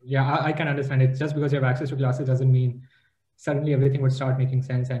yeah, I can understand it. Just because you have access to classes doesn't mean suddenly everything would start making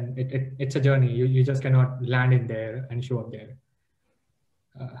sense, and it's a journey. You just cannot land in there and show up there.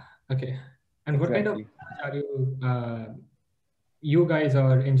 Okay. And what kind of are you guys,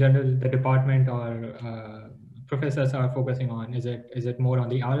 or in general the department or professors are focusing on? Is it more on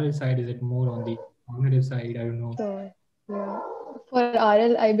the RL side? Is it more on the cognitive side? I don't know. So yeah, for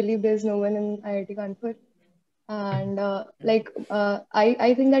RL, I believe there's no one in IIT Kanpur, and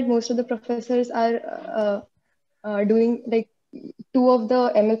I think that most of the professors are doing, like, two of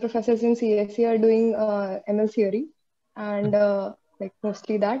the ML professors in CSE are doing ML theory, and like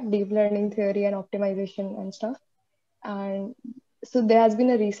mostly that deep learning theory and optimization and stuff. And so there has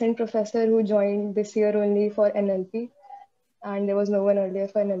been a recent professor who joined this year only for NLP, and there was no one earlier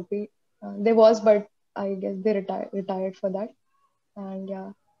for NLP. There was, but I guess they retired for that. And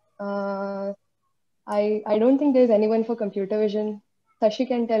yeah, I don't think there's anyone for computer vision. Sashi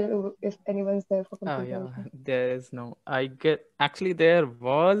can tell if anyone's there for computer Yeah, vision. there is no. I get actually there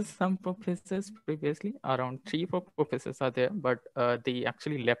was some professors previously, around 3-4 professors are there, but they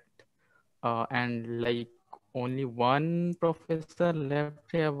actually left. And like only one professor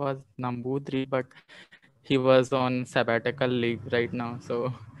left here was Nambudri, but he was on sabbatical leave right now.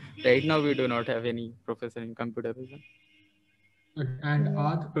 So right now we do not have any professor in computer vision. And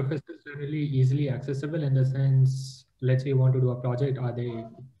are the professors really easily accessible in the sense, let's say you want to do a project, are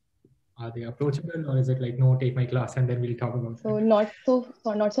they approachable, or is it like, no, take my class and then we'll talk about So it? not so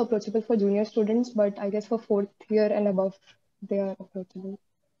approachable for junior students, but I guess for fourth year and above, they are approachable.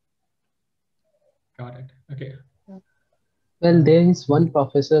 Got it. Okay. Yeah. Well, there is one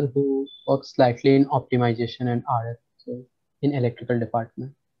professor who works slightly in optimization and RF, so in electrical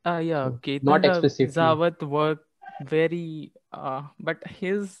department. Yeah, So not Ketan explicitly. Zawat worked very, but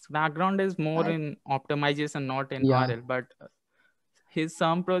his background is more in optimization, not in Yeah. RL. But his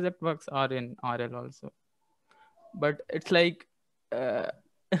some project works are in RL also. But it's like uh,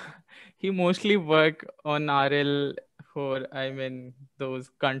 he mostly work on RL for, I mean, those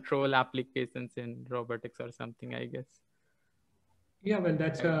control applications in robotics or something, I guess. Yeah, well, I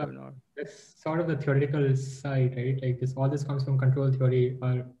do not. that's sort of the theoretical side, right? Like all this comes from control theory,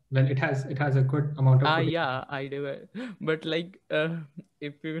 or well, it has a good amount of footage. Yeah, I do it. But like,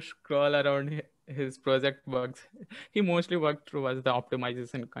 if you scroll around his project works, he mostly worked towards the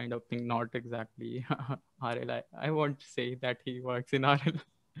optimization kind of thing, not exactly RL. I won't say that he works in RL.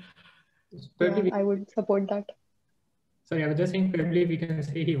 Yeah, I would support that. Sorry, I was just saying, probably we can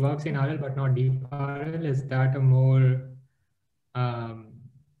say he works in RL, but not deep RL. Is that a more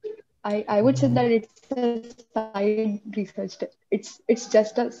I would say that it's a side research. It's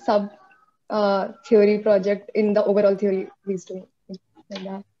just a sub theory project in the overall theory he's doing. Like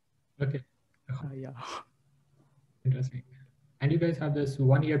that. Okay. Yeah. Interesting. And you guys have this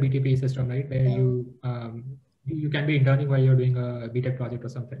 1-year BTP system, right? Where you can be interning while you're doing a BTech project or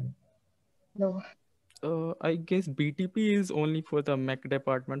something. No. I guess BTP is only for the mech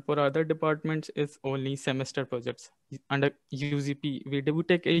department. For other departments, it's only semester projects. Under UZP, we do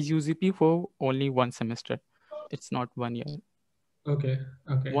take a UZP for only one semester. It's not 1 year. Okay.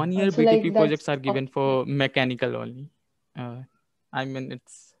 Okay. 1 year Also, BTP like projects are given for mechanical only. I mean,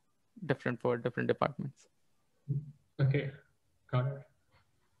 it's different for different departments. Okay. Got it.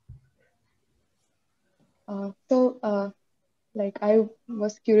 Like I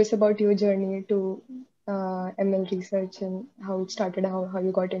was curious about your journey to ML research and how it started, how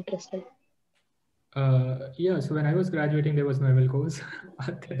you got interested. Yeah, so when I was graduating, there was no ML course.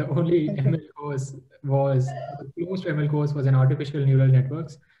 The only ML course the most ML course was in artificial neural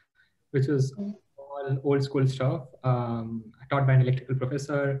networks, which was all old school stuff, taught by an electrical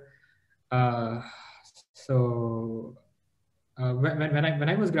professor. So when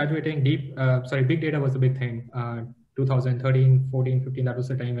I was graduating, big data was the big thing. 2013, 14, 15, that was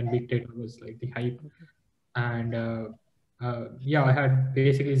the time when big data was like the hype. And yeah, I had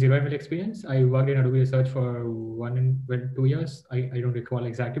basically zero ML experience. I worked in Adobe Research for 2 years. I don't recall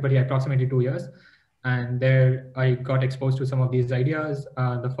exactly, but yeah, approximately 2 years. And there I got exposed to some of these ideas.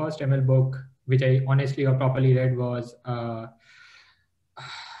 The first ML book, which I honestly or properly read, was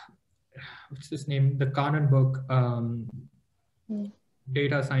what's his name? The Kanan book,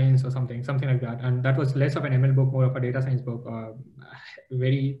 data science or something like that. And that was less of an ML book, more of a data science book,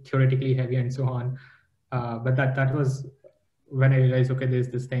 very theoretically heavy and so on. But that was when I realized, okay, there's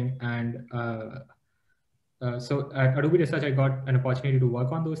this thing. And so at Adobe Research, I got an opportunity to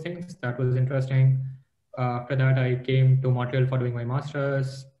work on those things. That was interesting. After that, I came to Montreal for doing my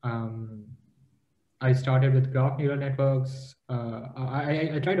master's. I started with graph neural networks.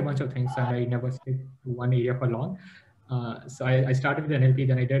 I tried a bunch of things and I never stayed to one area for long. So I started with NLP,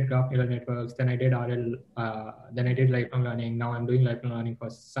 then I did graph neural networks, then I did RL, then I did lifelong learning. Now I'm doing lifelong learning for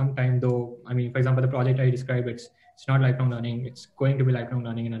some time, though. I mean, for example, the project I described, it's not lifelong learning. It's going to be lifelong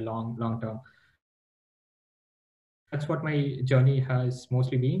learning in a long term. That's what my journey has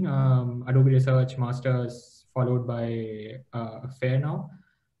mostly been. Adobe Research, Masters, followed by FAIR now.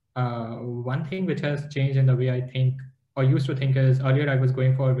 One thing which has changed in the way I think or used to think is earlier I was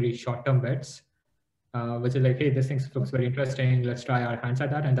going for very short-term bets, which is like, hey, this thing looks very interesting. Let's try our hands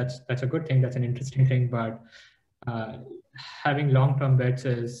at that, and that's a good thing. That's an interesting thing. But having long-term bets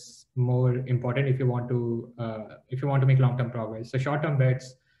is more important if you want to make long-term progress. So short-term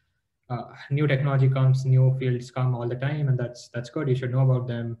bets. New technology comes, new fields come all the time, and that's good. You should know about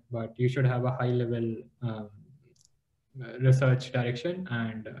them, but you should have a high-level research direction.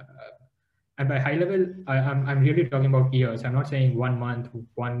 And by high level, I'm really talking about years. I'm not saying 1 month,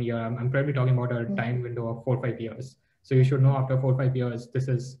 1 year. I'm probably talking about a time window of 4 or 5 years. So you should know after 4 or 5 years, this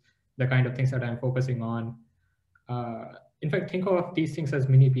is the kind of things that I'm focusing on. In fact, think of these things as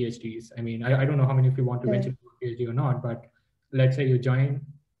mini PhDs. I mean, I don't know how many of you want to venture to a PhD or not, but let's say you join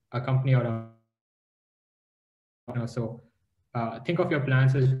a company or a so think of your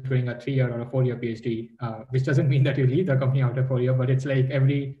plans as doing a 3-year or a 4-year PhD, which doesn't mean that you leave the company after 4 years, but it's like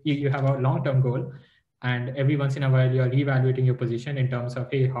you have a long-term goal, and every once in a while you're reevaluating your position in terms of,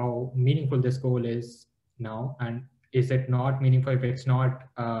 hey, how meaningful this goal is now, and is it not meaningful? If it's not,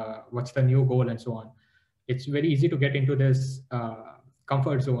 what's the new goal, and so on. It's very easy to get into this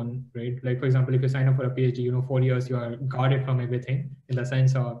comfort zone, right? Like, for example, if you sign up for a PhD, 4 years, you are guarded from everything in the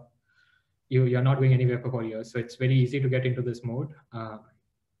sense of you're not going anywhere for 4 years. So it's very easy to get into this mode.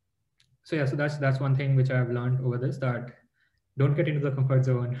 So yeah, so that's one thing which I've learned over this, that don't get into the comfort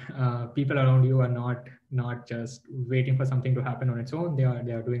zone. People around you are not just waiting for something to happen on its own. They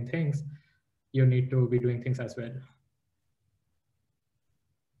are doing things. You need to be doing things as well.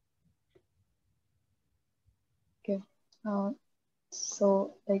 Okay.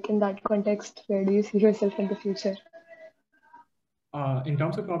 So, like, in that context, where do you see yourself in the future? In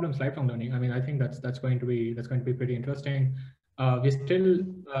terms of problems, lifelong learning. I mean, I think that's going to be pretty interesting. We're still.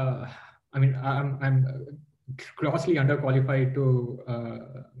 I mean, I'm grossly underqualified to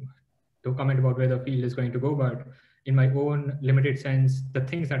comment about where the field is going to go, but in my own limited sense, the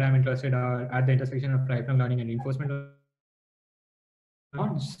things that I'm interested are at the intersection of lifelong learning and reinforcement learning.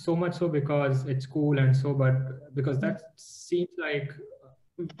 Not so much so because it's cool and so, but because that seems like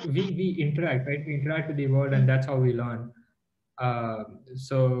we interact, right? We interact with the world, and that's how we learn.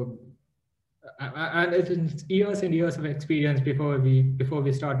 So and it's years and years of experience before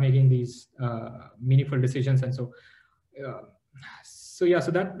we start making these meaningful decisions, and so yeah,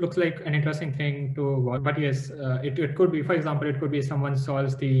 so that looks like an interesting thing to watch. But yes, it could be, for example, it could be someone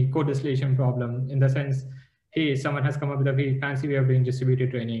solves the codistillation problem, in the sense, hey, someone has come up with a very fancy way of doing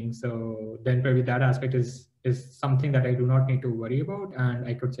distributed training. So then probably that aspect is something that I do not need to worry about, and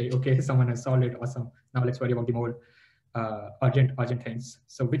I could say, okay, someone has solved it, awesome. Now let's worry about the more urgent things.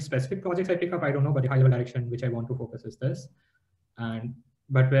 So which specific projects I pick up, I don't know, but the high level direction which I want to focus is this.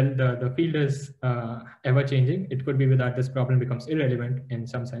 But well, the field is ever changing. It could be that this problem becomes irrelevant in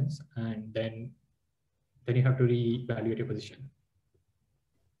some sense, and then you have to reevaluate your position.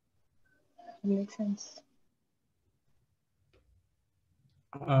 Makes sense.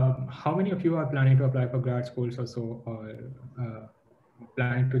 How many of you are planning to apply for grad schools or so, or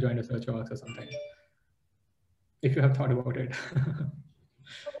planning to join research orgs or something? If you have thought about it.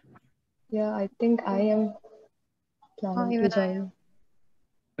 Yeah, I think I am planning to join.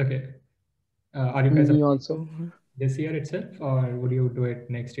 Okay. Are you guys Me also. this year itself, or would you do it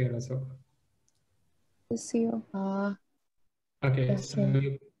next year or so? This year. Okay, Yes,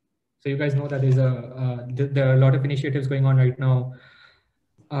 so you guys know that there are a lot of initiatives going on right now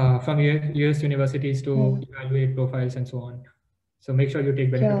from US universities to evaluate profiles and so on. So make sure you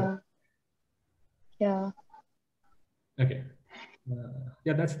take benefit of it. Yeah. Okay.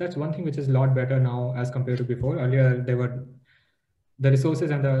 Yeah, that's one thing which is a lot better now as compared to before. Earlier, the resources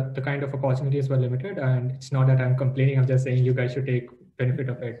and the kind of opportunities were limited, and it's not that I'm complaining. I'm just saying you guys should take benefit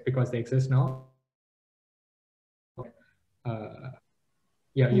of it because they exist now.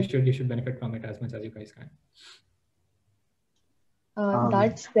 Yeah, you should benefit from it as much as you guys can.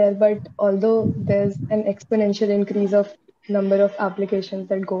 That's there, but although there's an exponential increase of number of applications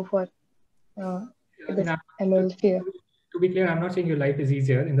that go for this ML field. To be clear, I'm not saying your life is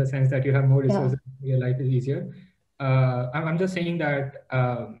easier in the sense that you have more resources, your life is easier. I'm just saying that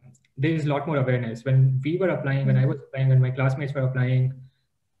there is a lot more awareness. When we were applying, when I was applying, when my classmates were applying,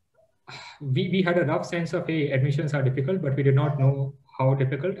 we had a rough sense of, hey, admissions are difficult, but we did not know how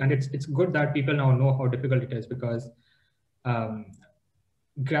difficult. And it's good that people now know how difficult it is, because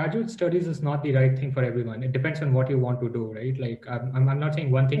graduate studies is not the right thing for everyone. It depends on what you want to do, right? Like I'm not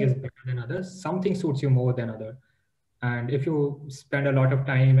saying one thing is better than others. Something suits you more than other. And if you spend a lot of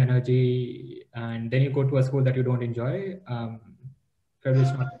time, energy, and then you go to a school that you don't enjoy, probably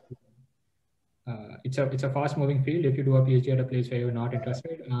it's not. It's a fast-moving field. If you do a PhD at a place where you're not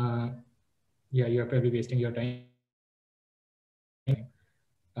interested, yeah, you're probably wasting your time.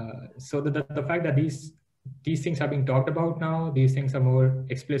 So the fact that these things are being talked about now, these things are more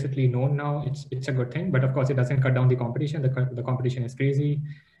explicitly known now, it's a good thing. But of course, it doesn't cut down the competition. The competition is crazy.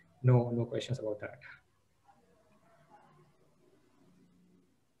 No questions about that.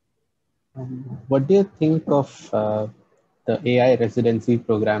 What do you think of the AI residency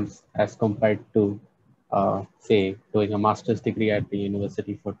programs as compared to, say, doing a master's degree at the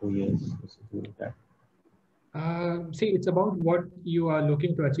university for 2 years or something like that? See, it's about what you are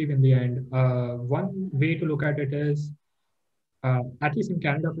looking to achieve in the end. One way to look at it is, at least in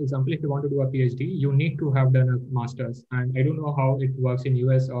Canada, for example, if you want to do a PhD, you need to have done a master's. And I don't know how it works in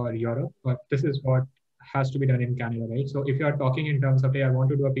US or Europe, but this is what has to be done in Canada, right? So if you are talking in terms of, hey, I want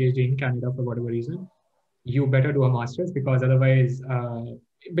to do a PhD in Canada for whatever reason, you better do a master's, because otherwise,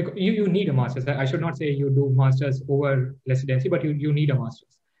 because you need a master's. I should not say you do master's over residency, but you need a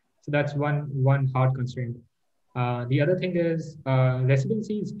master's. So that's one hard constraint. The other thing is,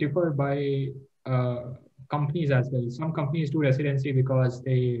 residencies differ by companies as well. Some companies do residency because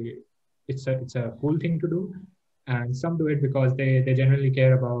it's a cool thing to do, and some do it because they generally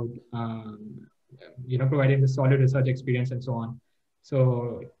care about providing the solid research experience and so on.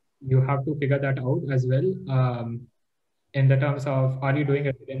 So you have to figure that out as well. In the terms of, are you doing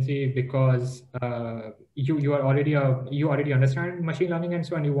residency because you already understand machine learning and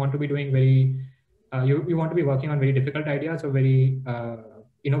so on, you want to be doing you want to be working on very difficult ideas or very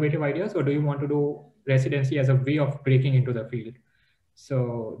innovative ideas, or do you want to do residency as a way of breaking into the field?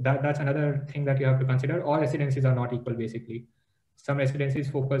 So that's another thing that you have to consider. All residencies are not equal, basically. Some residencies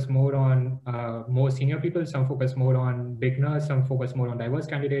focus more on more senior people, some focus more on beginners, some focus more on diverse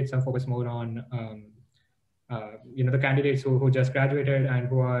candidates, some focus more on the candidates who just graduated and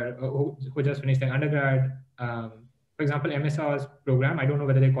who just finished their undergrad. For example, MSR's program, I don't know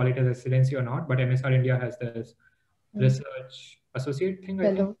whether they call it a residency or not, but MSR India has this research associate thing, I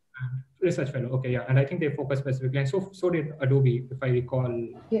think. Fellow. Research fellow, okay, yeah. And I think they focus specifically, and so did Adobe, if I recall.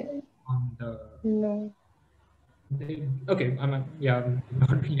 Yeah. On the No. Okay, I'm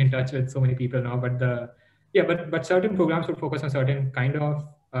not being in touch with so many people now, but certain programs would focus on certain kind of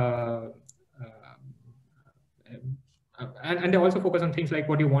and they also focus on things like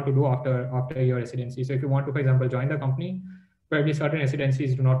what you want to do after your residency. So if you want to, for example, join the company, probably certain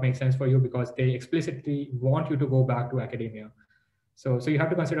residencies do not make sense for you because they explicitly want you to go back to academia. So you have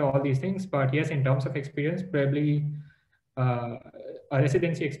to consider all these things. But yes, in terms of experience, probably a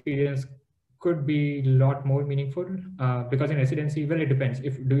residency experience could be a lot more meaningful because in residency, well, it depends.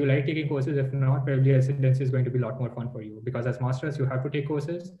 Do you like taking courses? If not, probably residency is going to be a lot more fun for you, because as masters, you have to take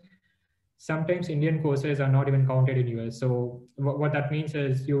courses. Sometimes Indian courses are not even counted in US. So what that means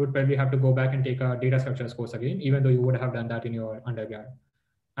is you would probably have to go back and take a data structures course again, even though you would have done that in your undergrad.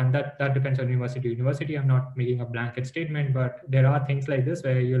 And that depends on university. University, I'm not making a blanket statement, but there are things like this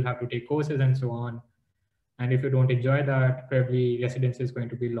where you'll have to take courses and so on. And if you don't enjoy that, probably residency is going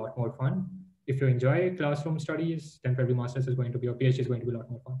to be a lot more fun. If you enjoy classroom studies, then probably master's is going to be, or PhD is going to be a lot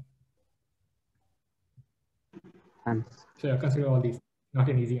more fun. Thanks. So yeah, consider all these. Not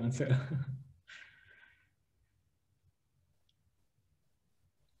an easy answer.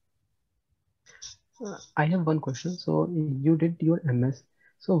 I have one question. So you did your MS.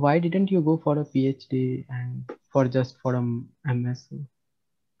 So why didn't you go for a PhD and just for a MS?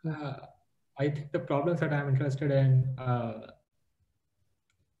 I think the problems that I'm interested in, well,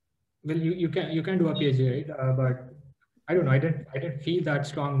 you can do a PhD, right? But I don't know. I didn't feel that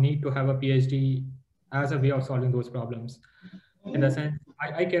strong need to have a PhD as a way of solving those problems. In the sense,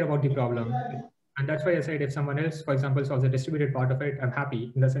 I care about the problem, and that's why I said if someone else, for example, solves a distributed part of it, I'm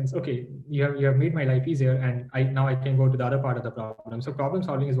happy. In the sense, okay, you have made my life easier, and now I can go to the other part of the problem. So problem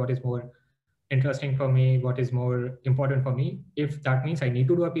solving is what is more interesting for me, what is more important for me. If that means I need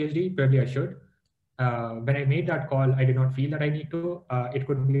to do a PhD, probably I should. When I made that call, I did not feel that I need to. It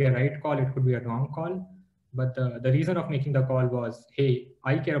could be a right call, it could be a wrong call. But the reason of making the call was, hey,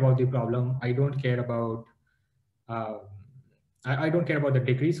 I care about the problem. I don't care about I don't care about the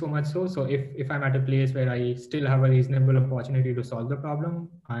degree so much. So if I'm at a place where I still have a reasonable opportunity to solve the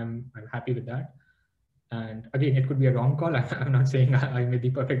problem, I'm happy with that. And again, it could be a wrong call. I'm not saying I made the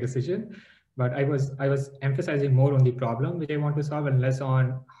perfect decision, but I was emphasizing more on the problem which I want to solve and less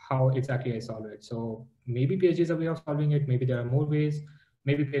on how exactly I solve it. So maybe PhD is a way of solving it. Maybe there are more ways.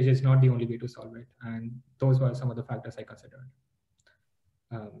 Maybe PhD is not the only way to solve it. And those were some of the factors I considered.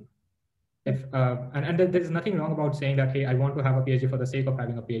 And there's nothing wrong about saying that, hey, I want to have a PhD for the sake of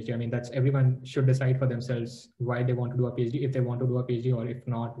having a PhD. I mean, that's everyone should decide for themselves why they want to do a PhD, if they want to do a PhD, or if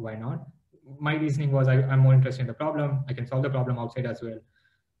not, why not. My reasoning was I'm more interested in the problem. I can solve the problem outside as well.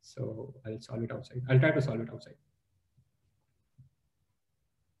 So I'll solve it outside. I'll try to solve it outside.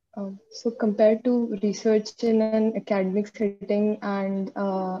 So compared to research in an academic setting and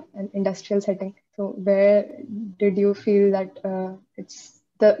an industrial setting, so where did you feel that it's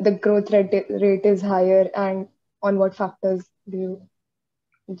the growth rate is higher, and on what factors do you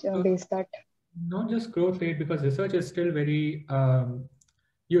base that? Not just growth rate, because research is still very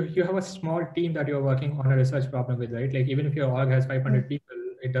you have a small team that you're working on a research problem with, right? Like even if your org has 500 people,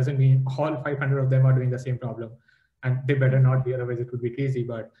 it doesn't mean all 500 of them are doing the same problem, and they better not be, otherwise it would be crazy.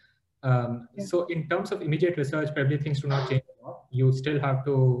 But so in terms of immediate research, probably things do not change a lot. You still have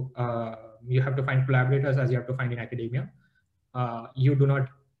to find collaborators as you have to find in academia. You do not.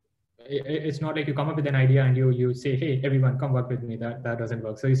 It's not like you come up with an idea and you say, hey, everyone, come work with me. That doesn't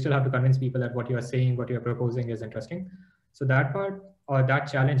work. So you still have to convince people that what you are saying, what you are proposing is interesting. So that part or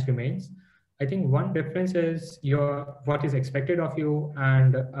that challenge remains. I think one difference is what is expected of you.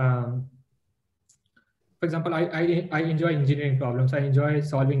 And for example, I enjoy engineering problems. I enjoy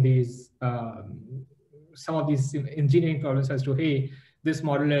solving these some of these engineering problems as to, hey, this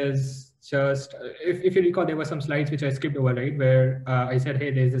model is just, if you recall, there were some slides which I skipped over, right, where I said,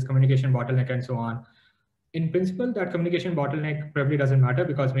 hey, there's this communication bottleneck and so on. In principle, that communication bottleneck probably doesn't matter,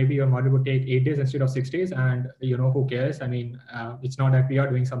 because maybe your model would take 8 days instead of 6 days, and who cares? I mean, it's not that we are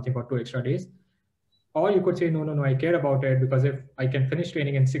doing something for 2 extra days. Or you could say, no, I care about it, because if I can finish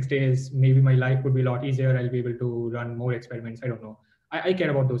training in 6 days, maybe my life would be a lot easier. I'll be able to run more experiments. I don't know. I care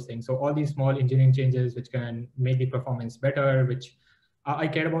about those things. So all these small engineering changes which can make the performance better, which I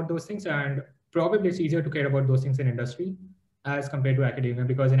care about those things. And probably it's easier to care about those things in industry as compared to academia,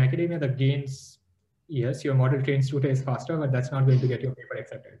 because in academia, the gains, yes, your model trains 2 days faster, but that's not going to get your paper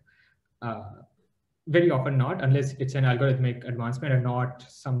accepted. Very often not, unless it's an algorithmic advancement and not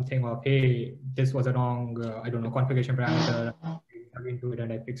something of, hey, this was a wrong, I don't know, configuration parameter, I into it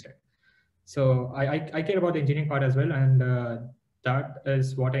and I fixed it. So I care about the engineering part as well, and that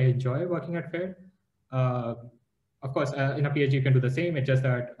is what I enjoy working at FAIR. Of course, in a PhD you can do the same. It's just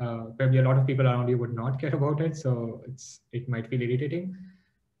that probably a lot of people around you would not care about it, so it might feel irritating.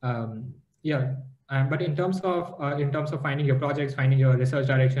 Yeah. But in terms of finding your projects, finding your research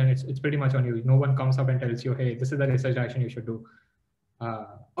direction, it's pretty much on you. No one comes up and tells you, hey, this is the research direction you should do.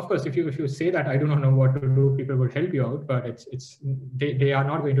 Of course, if you say that I do not know what to do, people would help you out, but they are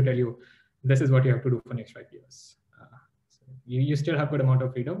not going to tell you this is what you have to do for next 5 years. So you still have good amount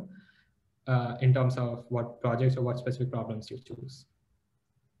of freedom in terms of what projects or what specific problems you choose.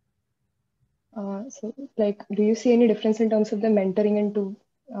 So, like, do you see any difference in terms of the mentoring into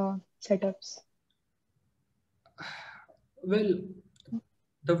setups? Well,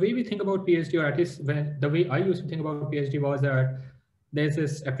 the way we think about PhD, or at least the way I used to think about PhD, was that there's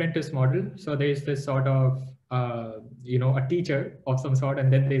this apprentice model. So there's this sort of, a teacher of some sort,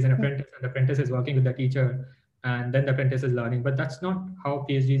 and then there's an apprentice, and the apprentice is working with the teacher, and then the apprentice is learning. But that's not how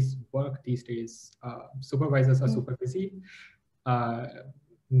PhDs work these days. Supervisors are super busy.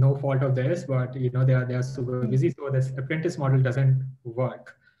 No fault of theirs, but they are super busy. So this apprentice model doesn't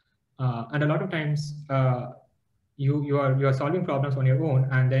work. And a lot of times, you are solving problems on your own,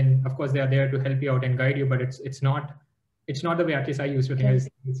 and then of course they are there to help you out and guide you, but it's not the way, at least I used to think.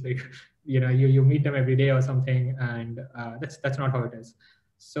 It's like you meet them every day or something, and that's not how it is.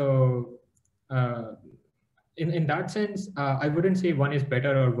 So in that sense, I wouldn't say one is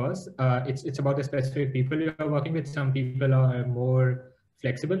better or worse. It's about the specific people you are working with. Some people are more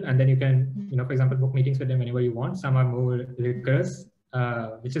flexible, and then you can for example, book meetings with them whenever you want. Some are more rigorous,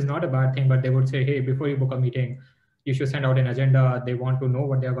 which is not a bad thing, but they would say, hey, before you book a meeting, you should send out an agenda. They want to know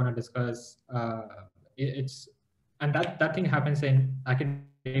what they're going to discuss. And that thing happens in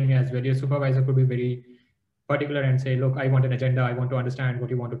academia as well. Your supervisor could be very particular and say, look, I want an agenda. I want to understand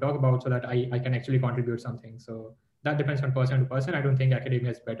what you want to talk about so that I can actually contribute something. So that depends on person to person. I don't think academia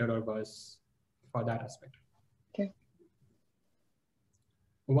is better or worse for that aspect. Okay.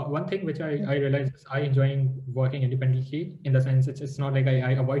 One thing which I realized is I enjoy working independently, in the sense it's not like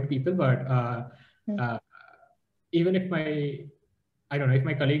I avoid people, but even if if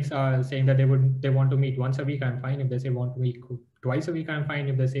my colleagues are saying that they want to meet once a week, I'm fine. If they say want to meet twice a week, I'm fine.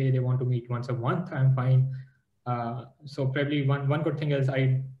 If they say they want to meet once a month, I'm fine. So probably one good thing is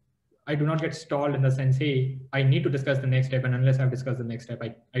I do not get stalled in the sense, hey, I need to discuss the next step, and unless I've discussed the next step,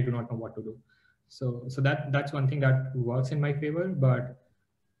 I do not know what to do. So that's one thing that works in my favor. But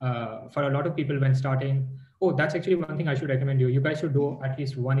for a lot of people when starting, that's actually one thing I should recommend you. You guys should do at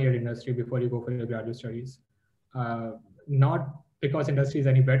least 1 year industry before you go for your graduate studies. Not because industry is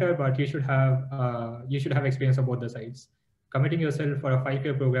any better, but you should have experience on both the sides. Committing yourself for a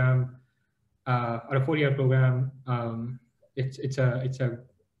 5-year program or a 4-year program, it's a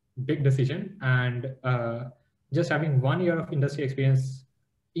big decision, and just having 1 year of industry experience,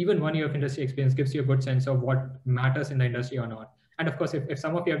 even 1 year of industry experience, gives you a good sense of what matters in the industry or not. And of course, if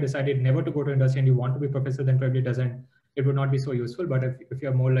some of you have decided never to go to industry and you want to be professor, then probably it would not be so useful. But if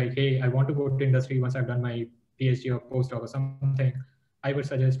you're more like, hey, I want to go to industry once I've done my PhD or postdoc or something, I would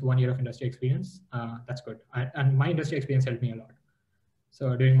suggest 1 year of industry experience. That's good. And my industry experience helped me a lot.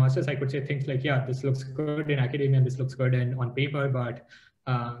 So during masters, I could say things like, yeah, this looks good in academia, this looks good on paper, but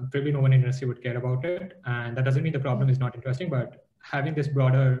probably no one in industry would care about it. And that doesn't mean the problem is not interesting, but having this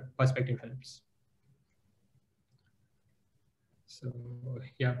broader perspective helps. So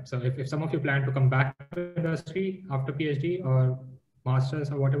yeah, so if some of you plan to come back to industry after PhD or masters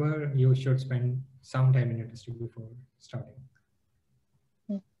or whatever, you should spend some time in industry before starting.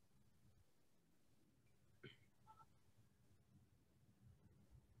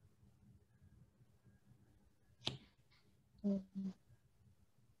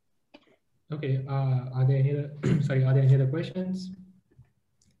 Okay, are there any other sorry, are there any other questions?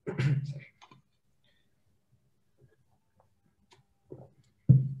 Sorry.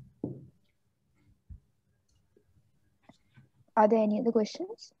 Are there any other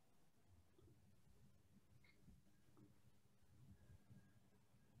questions?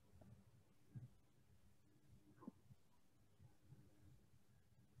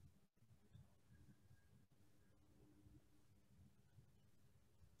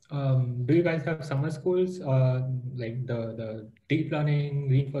 Do you guys have summer schools, like the deep learning,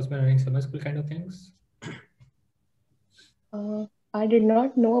 reinforcement learning summer school kind of things? I did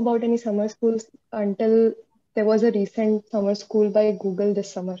not know about any summer schools until there was a recent summer school by Google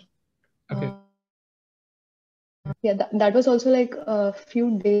this summer. Okay. Yeah, that was also like a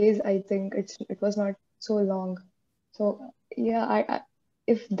few days, I think. It was not so long. So yeah, I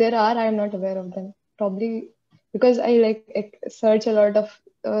if there are, I am not aware of them. Probably because I like search a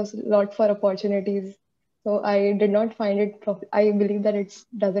lot for opportunities. So I did not find it. I believe that it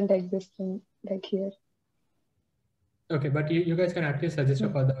doesn't exist in like here. Okay, but you guys can actually suggest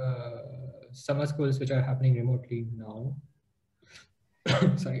for the summer schools which are happening remotely now.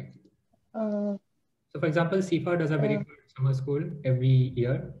 Sorry. So for example, CIFAR does a very good summer school every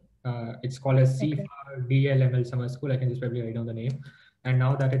year. It's called a CIFAR DLML summer school. I can just probably write down the name. And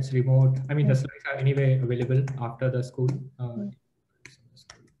now that it's remote, I mean, the slides are anyway available after the school.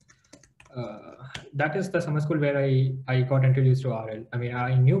 That is the summer school where I got introduced to RL. I mean,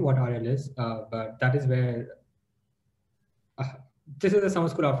 I knew what RL is, but that is where this is the summer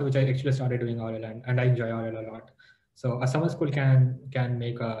school after which I actually started doing RL, and I enjoy RL a lot. So a summer school can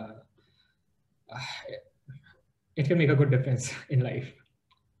make it can make a good difference in life.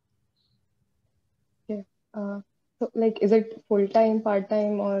 Okay. So like, is it full time, part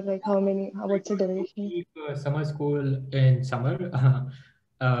time, or like what's the duration? Summer school in summer.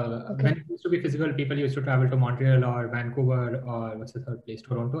 When it used to be physical, people used to travel to Montreal or Vancouver or what's the third place?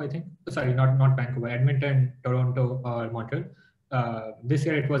 Toronto, I think. Sorry, not Vancouver, Edmonton, Toronto, or Montreal. This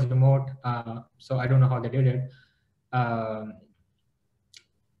year it was remote, so I don't know how they did it.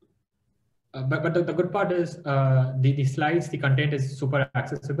 But the good part is the slides, the content is super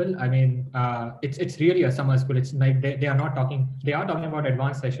accessible. I mean, it's really a summer school. It's like they are talking about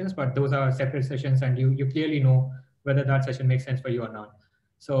advanced sessions, but those are separate sessions, and you clearly know whether that session makes sense for you or not.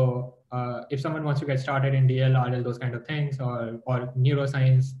 So if someone wants to get started in DL, RL, those kind of things, or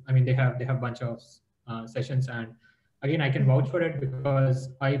neuroscience, I mean, they have a bunch of sessions, and again, I can vouch for it because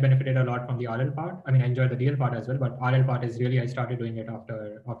I benefited a lot from the RL part. I mean, I enjoy the DL part as well, but RL part is really, I started doing it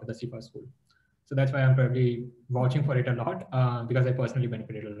after the CIFA school. So that's why I'm probably vouching for it a lot because I personally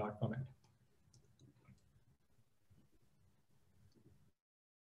benefited a lot from it.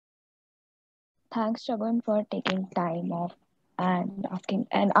 Thanks, Shagun, for taking time off and asking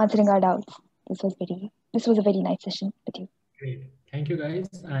and answering our doubts. This was a very nice session with you. Great. Thank you guys,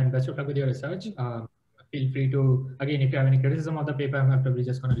 and best of luck with your research. Feel free to, again, if you have any criticism of the paper, I'm probably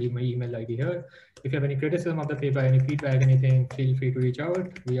just going to leave my email ID here. If you have any criticism of the paper, any feedback, anything, feel free to reach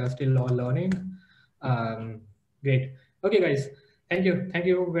out. We are still all learning. Great. Okay, guys. Thank you. Thank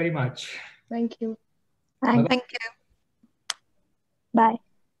you very much. Thank you. Thank you. Bye.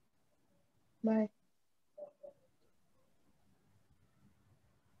 Bye.